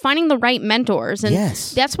 It's about finding the right mentors. And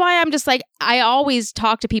yes. That's why I'm just like, I always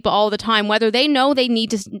talk to people all the time, whether they know they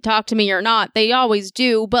need to talk to me or not. They always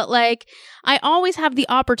do. But like, I always have the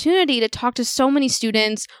opportunity to talk to so many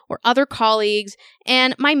students or other colleagues.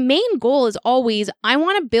 And my main goal is always, I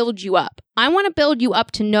want to build you up. I want to build you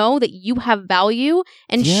up to know that you have value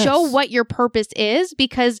and show what your purpose is,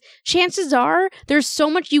 because chances are there's so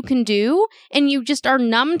much you can do and you just are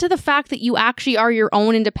numb to the fact that you actually are your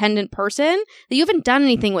own independent person, that you haven't done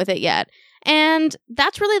anything with it yet. And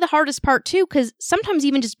that's really the hardest part too, because sometimes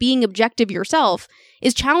even just being objective yourself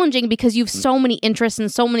is challenging because you have so many interests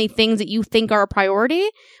and so many things that you think are a priority,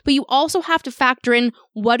 but you also have to factor in,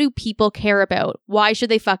 what do people care about? Why should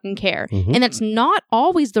they fucking care? Mm-hmm. And that's not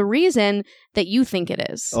always the reason that you think it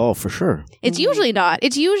is. Oh, for sure. It's usually not.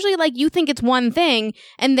 It's usually like you think it's one thing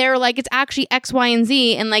and they're like, it's actually X, Y, and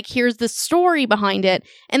Z. And like, here's the story behind it.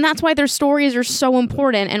 And that's why their stories are so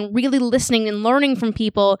important, and really listening and learning from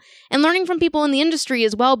people in the industry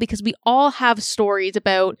as well, because we all have stories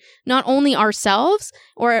about not only ourselves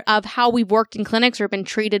or of how we've worked in clinics or been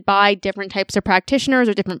treated by different types of practitioners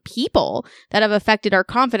or different people that have affected our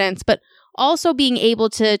confidence, but also being able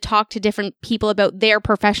to talk to different people about their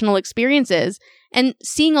professional experiences and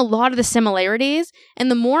seeing a lot of the similarities. And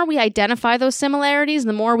the more we identify those similarities,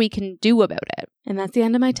 the more we can do about it. And that's the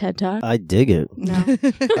end of my TED Talk. I dig it. No.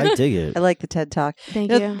 I dig it. I like the TED Talk.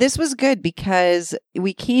 Thank you. This was good because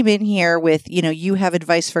we came in here with, you have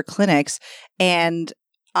advice for clinics, and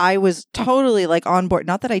I was totally like on board.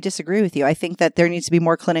 Not that I disagree with you. I think that there needs to be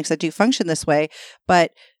more clinics that do function this way,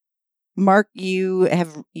 but Mark, you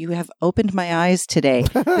have opened my eyes today.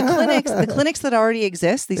 The clinics that already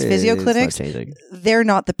exist, these physio clinics, they're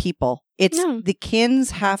not the people. The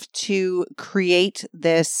kins have to create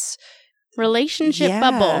this relationship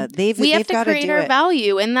bubble. We have to create our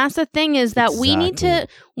value, and that's the thing, is that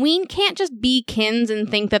we can't just be kins and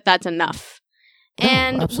think that that's enough. No,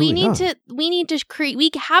 and we need to create,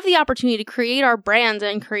 we have the opportunity to create our brands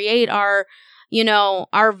and create our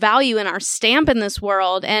our value and our stamp in this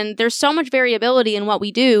world. And there's so much variability in what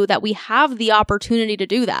we do that we have the opportunity to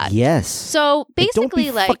do that. Yes. So basically,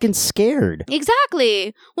 don't be fucking scared.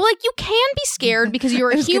 Exactly. Well, you can be scared because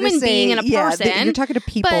you're a human being and a person. You're talking to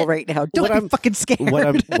people right now. Don't be fucking scared.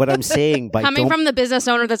 What I'm saying by coming from the business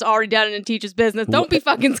owner that's already done it and teaches business, don't be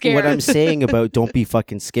fucking scared. What I'm saying about don't be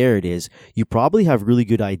fucking scared is you probably have really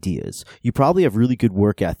good ideas. You probably have really good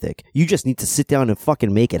work ethic. You just need to sit down and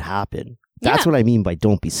fucking make it happen. That's what I mean by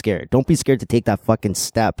don't be scared. Don't be scared to take that fucking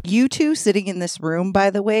step. You two sitting in this room, by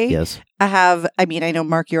the way. Yes. I know,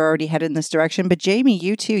 Mark, you're already headed in this direction, but Jamie,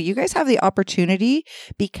 you too, you guys have the opportunity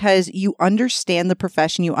because you understand the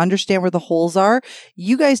profession. You understand where the holes are.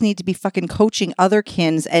 You guys need to be fucking coaching other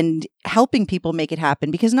kins and helping people make it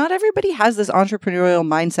happen because not everybody has this entrepreneurial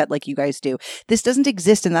mindset like you guys do. This doesn't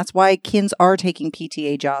exist. And that's why kins are taking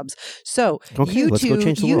PTA jobs. So you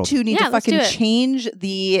two need to fucking change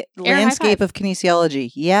the landscape of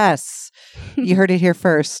kinesiology. Yes. You heard it here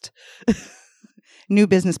first. New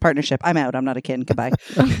business partnership. I'm out. I'm not a kin. Goodbye.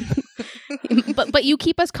 but you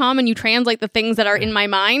keep us calm and you translate the things that are in my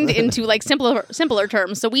mind into like simpler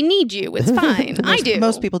terms. So we need you. It's fine. I do.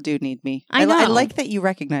 Most people do need me. I like that you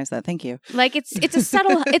recognize that. Thank you. Like it's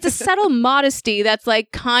a subtle modesty that's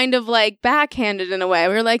like kind of like backhanded in a way.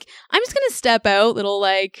 We're like, I'm just gonna step out, little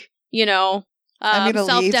like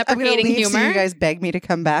self-deprecating humor. So you guys beg me to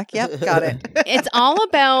come back. Yep, got it. It's all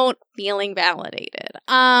about feeling validated.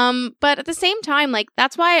 But at the same time, like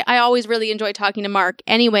that's why I always really enjoy talking to Mark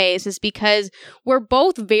anyways, is because we're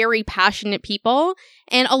both very passionate people.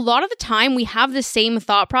 And a lot of the time we have the same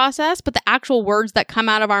thought process, but the actual words that come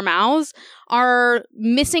out of our mouths are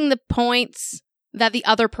missing the points that the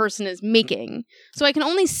other person is making. So I can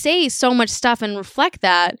only say so much stuff and reflect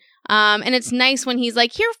that. And it's nice when he's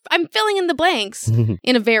like, here, I'm filling in the blanks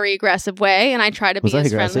in a very aggressive way. And I try to be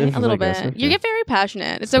as friendly a little bit. You get very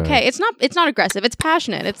passionate. It's okay. It's not aggressive. It's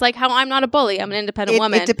passionate. It's like how I'm not a bully. I'm an independent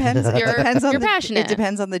woman. It depends. You're passionate. It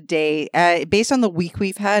depends on the day. Based on the week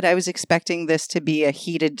we've had, I was expecting this to be a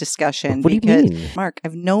heated discussion. What do you mean? Mark,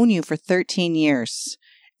 I've known you for 13 years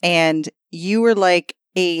and you were like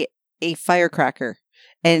a firecracker.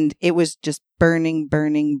 And it was just burning.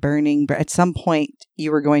 At some point,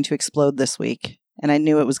 you were going to explode this week. And I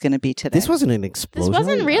knew it was going to be today. This wasn't an explosion. This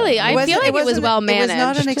wasn't really. I feel like it was well managed. It was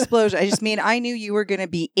not an explosion. I just mean I knew you were going to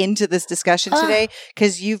be into this discussion today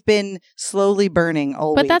because you've been slowly burning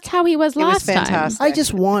all week. But that's how he was last time. Fantastic.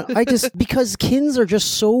 I just because kins are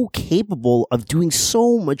just so capable of doing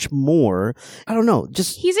so much more. I don't know.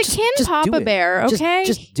 He's a kin Papa Bear, okay?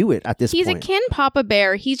 Just do it at this point. He's a kin Papa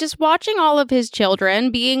Bear. He's just watching all of his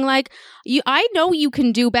children being like, I know you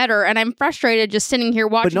can do better, and I'm frustrated just sitting here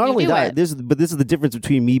watching you do it. But not only that, this is the difference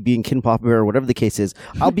between me being kin Papa Bear or whatever the case is.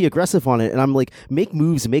 I'll be aggressive on it, and I'm like, make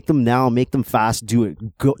moves, make them now, make them fast, do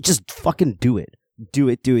it. Go, just fucking do it. Do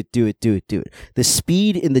it. The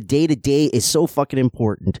speed in the day-to-day is so fucking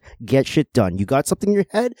important. Get shit done. You got something in your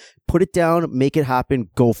head, put it down, make it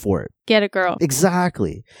happen, go for it. Get it, girl.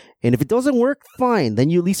 Exactly. And if it doesn't work, fine. Then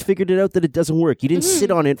you at least figured it out that it doesn't work. You didn't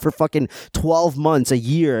sit on it for fucking 12 months, a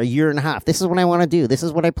year and a half. This is what I want to do. This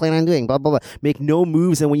is what I plan on doing. Blah, blah, blah. Make no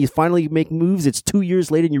moves. And when you finally make moves, it's 2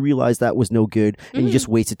 years later and you realize that was no good. And you just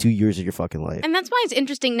wasted 2 years of your fucking life. And that's why it's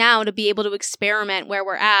interesting now to be able to experiment where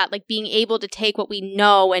we're at. Like being able to take what we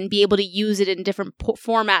know and be able to use it in different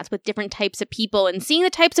formats with different types of people. And seeing the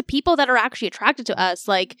types of people that are actually attracted to us,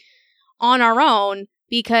 like on our own.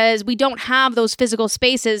 Because we don't have those physical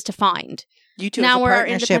spaces to find. You two as a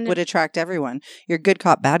partnership would attract everyone. You're good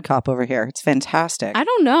cop, bad cop over here. It's fantastic. I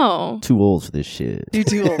don't know. Too old for this shit. You're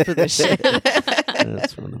too old for this shit.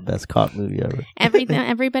 That's one of the best cop movie ever.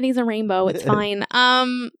 Everybody's a rainbow. It's fine.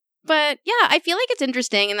 But yeah, I feel like it's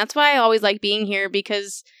interesting. And that's why I always like being here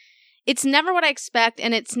because it's never what I expect,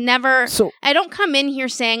 and it's never... I don't come in here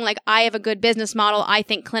saying, like, I have a good business model, I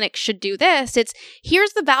think clinics should do this. It's,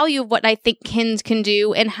 here's the value of what I think kins can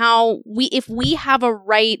do, and how if we have a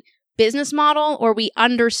right business model, or we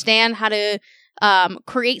understand how to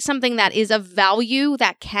create something that is of value,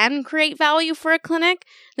 that can create value for a clinic,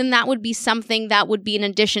 then that would be something that would be in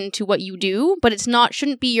addition to what you do, but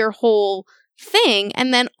shouldn't be your whole thing.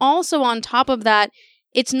 And then also on top of that,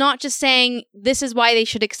 it's not just saying this is why they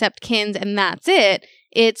should accept kins and that's it.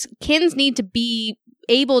 It's kins need to be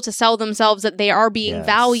able to sell themselves that they are being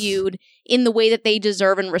valued in the way that they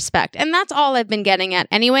deserve and respect. And that's all I've been getting at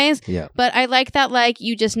anyways. Yeah. But I like that, like,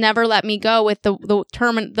 you just never let me go with the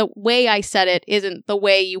term, the way I said it isn't the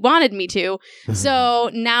way you wanted me to. So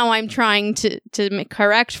now I'm trying to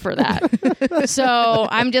correct for that. So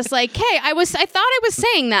I'm just like, hey, I thought I was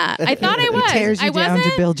saying that. I thought I was. It tears you I down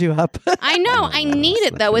wasn't. to build you up. I know. I need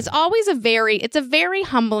it though. It's always a very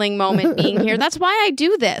humbling moment being here. That's why I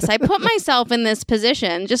do this. I put myself in this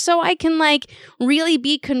position just so I can like really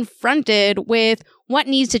be confronted with what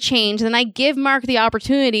needs to change. Then I give Mark the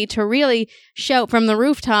opportunity to really shout from the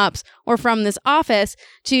rooftops or from this office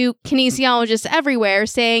to kinesiologists everywhere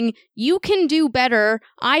saying, you can do better.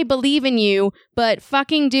 I believe in you, but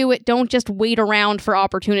fucking do it. Don't just wait around for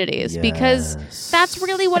opportunities because that's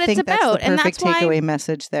really what I it's think that's about. the And perfect that's why, takeaway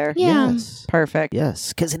message there. yeah. Yes. Perfect.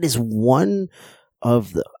 Yes, because it is one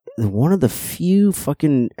of the few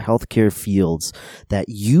fucking healthcare fields that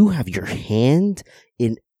you have your hand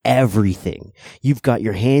in everything. You've got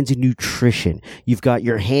your hands in nutrition. You've got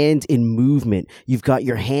your hands in movement. You've got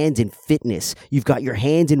your hands in fitness. You've got your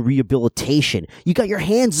hands in rehabilitation. You got your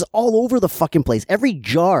hands all over the fucking place. Every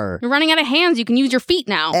jar, You're running out of hands. You can use your feet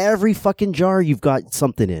now. every fucking jar, you've got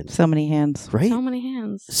something in. So many hands. Right? So many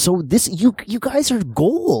hands. So this, you guys are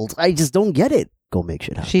gold. I just don't get it. Go make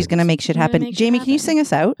shit happen. She's going to make shit I'm gonna happen. make shit Jamie, can you happen. sing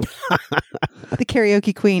us out? The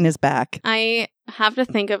karaoke queen is back. I have to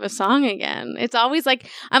think of a song again. It's always like,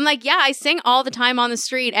 I'm like, yeah, I sing all the time on the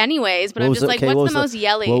street anyways, but What I'm was just the- like, okay, what's the most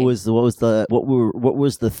yelly? What was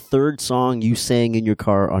the third song you sang in your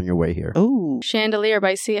car on your way here? Oh, Chandelier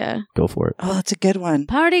by Sia. Go for it. oh, that's a good one.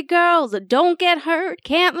 Party girls, don't get hurt,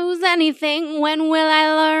 can't lose anything. When will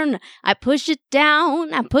I learn? I push it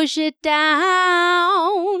down, I push it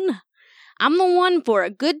down. I'm the one for a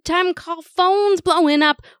good time call, phones blowing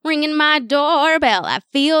up, ringing my doorbell. I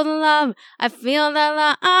feel the love, I feel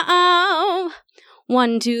the love.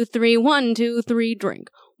 1, 2, 3, 1, 2, 3, drink.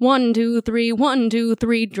 1, 2, 3, 1, 2,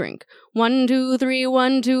 3, drink. 1, 2, 3,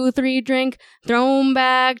 1, 2, 3, drink. Throw 'em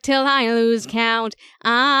back till I lose count.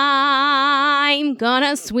 I'm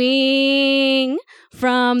gonna swing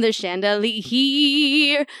from the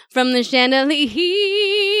chandelier, from the chandelier.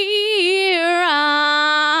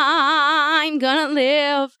 I'm gonna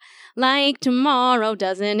live like tomorrow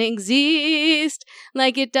doesn't exist,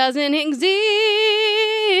 like it doesn't exist.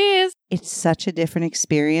 It's such a different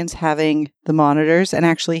experience having the monitors and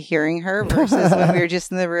actually hearing her versus when we were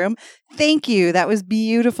just in the room. Thank you. That was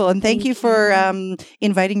beautiful. And thank you for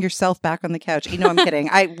inviting yourself back on the couch. You know, I'm kidding.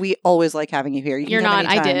 We always like having you here. You can You're come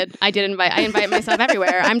not. I anytime. did. I invite myself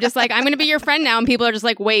everywhere. I'm just like, I'm going to be your friend now. And people are just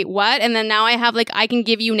like, wait, what? And then now I have like, I can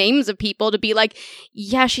give you names of people to be like,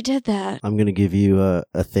 yeah, she did that. I'm going to give you a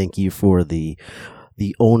thank you for the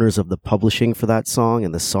owners of the publishing for that song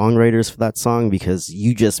and the songwriters for that song because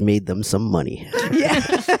you just made them some money. Yeah.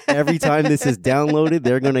 Every time this is downloaded,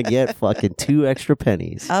 they're going to get fucking 2 extra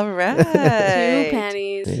pennies. All right. 2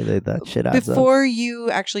 pennies. That shit adds up. Before you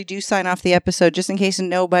actually do sign off the episode, just in case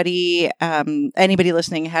anybody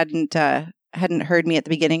listening hadn't heard me at the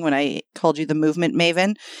beginning when I called you the movement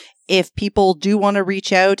maven, if people do want to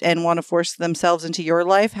reach out and want to force themselves into your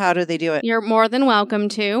life, how do they do it? You're more than welcome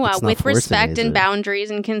to, It's not with forcing, respect is and it? boundaries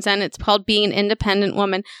and consent. It's called being an independent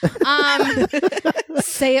woman.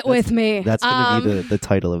 Say it with me. That's going to be the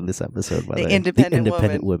title of this episode, by the way. Independent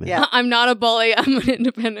Independent Woman. Women. Yeah. I'm not a bully. I'm an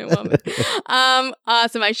independent woman.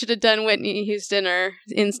 Awesome. I should have done Whitney Houston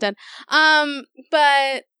instead.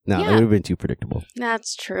 But No, Yeah. that would have been too predictable.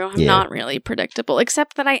 that's true. I'm Yeah. not really predictable,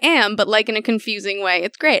 except that I am, but like in a confusing way.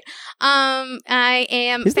 It's great. I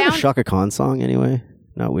am Is that a found. Shaka Khan song anyway?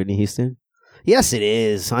 Not Whitney Houston? Yes, it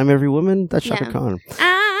is. I'm Every Woman. That's Shaka Yeah. Khan.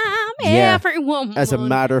 I'm Yeah. every woman. As a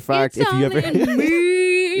matter of fact, It's if you all ever in me.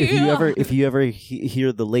 if you ever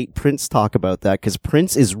hear the late Prince talk about that, because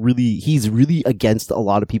Prince is he's really against a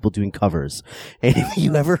lot of people doing covers, and if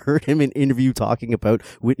you ever heard him in an interview talking about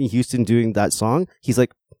Whitney Houston doing that song, he's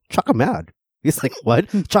like, Chaka mad. He's like, what?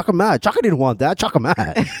 Chaka mad. Chaka didn't want that. Chaka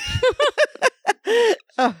mad.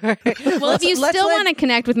 All right. Well, if you still want to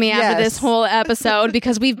connect with me after this Yes. whole episode,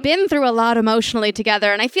 because we've been through a lot emotionally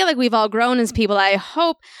together, and I feel like we've all grown as people, I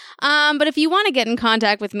hope. But if you want to get in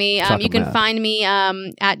contact with me, you can find me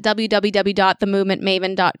at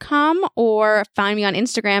www.themovementmaven.com or find me on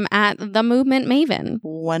Instagram at themovementmaven.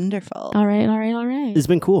 Wonderful. All right. It's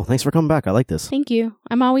been cool. Thanks for coming back. I like this. Thank you.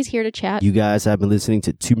 I'm always here to chat. You guys have been listening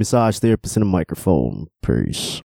to 2 Massage Therapists in a Microphone. Peace.